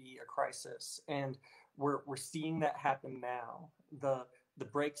going to be a crisis, and we're seeing that happen now. The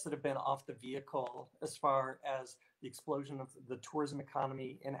brakes that have been off the vehicle as far as the explosion of the tourism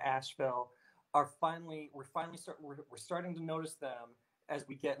economy in Asheville we're starting to notice them as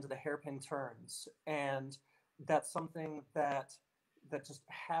we get into the hairpin turns, and that's something that just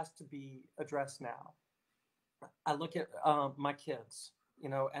has to be addressed now. I look at my kids, you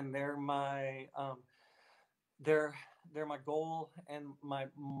know, and they're my goal and my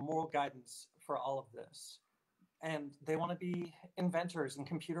moral guidance for all of this. And they want to be inventors and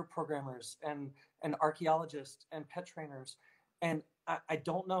computer programmers and archaeologists and pet trainers. And I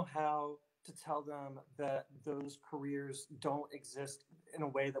don't know how to tell them that those careers don't exist in a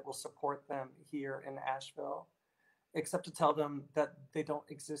way that will support them here in Asheville, except to tell them that they don't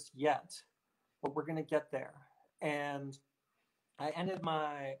exist yet, but we're going to get there. And I ended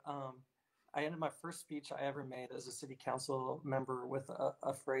my first speech I ever made as a city council member with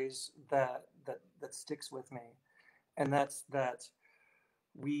a phrase that sticks with me, and that's that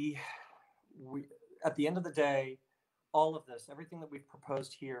we at the end of the day, all of this, everything that we've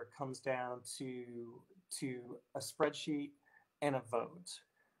proposed here, comes down to a spreadsheet and a vote.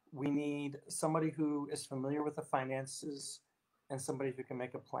 We need somebody who is familiar with the finances and somebody who can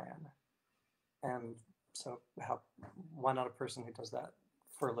make a plan. And so why not a person who does that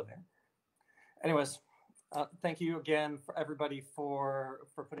for a living? Anyways, thank you again for everybody for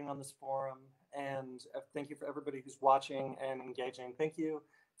putting on this forum, and thank you for everybody who's watching and engaging. Thank you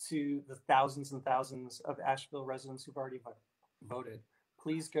to the thousands and thousands of Asheville residents who've already voted.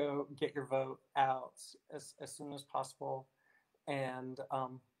 Please go get your vote out as soon as possible, and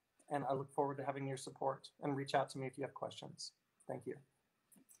I look forward to having your support, and reach out to me if you have questions. Thank you.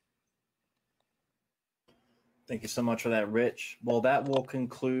 Thank you so much for that, Rich. Well, that will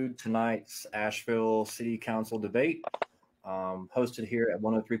conclude tonight's Asheville City Council debate, hosted here at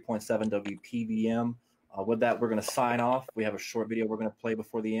 103.7 WPVM. With that, we're going to sign off. We have a short video we're going to play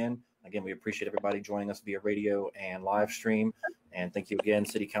before the end. Again, we appreciate everybody joining us via radio and live stream. And thank you again,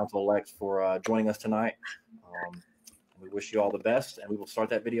 City Council-elect, for joining us tonight. We wish you all the best, and we will start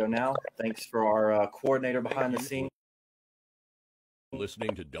that video now. Thanks for our coordinator behind the scenes.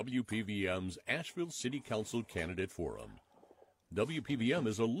 Listening to WPVM's Asheville City Council Candidate Forum. WPVM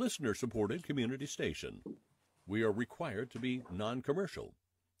is a listener-supported community station. We are required to be non-commercial.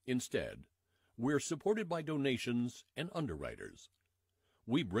 Instead, we're supported by donations and underwriters.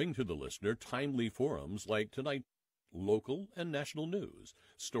 We bring to the listener timely forums like tonight, local and national news,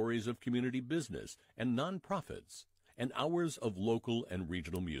 stories of community business and nonprofits, and hours of local and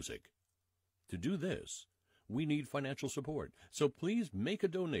regional music. To do this, we need financial support, so please make a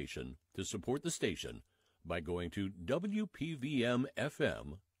donation to support the station by going to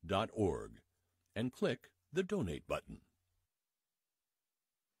WPVMFM.org and click the donate button.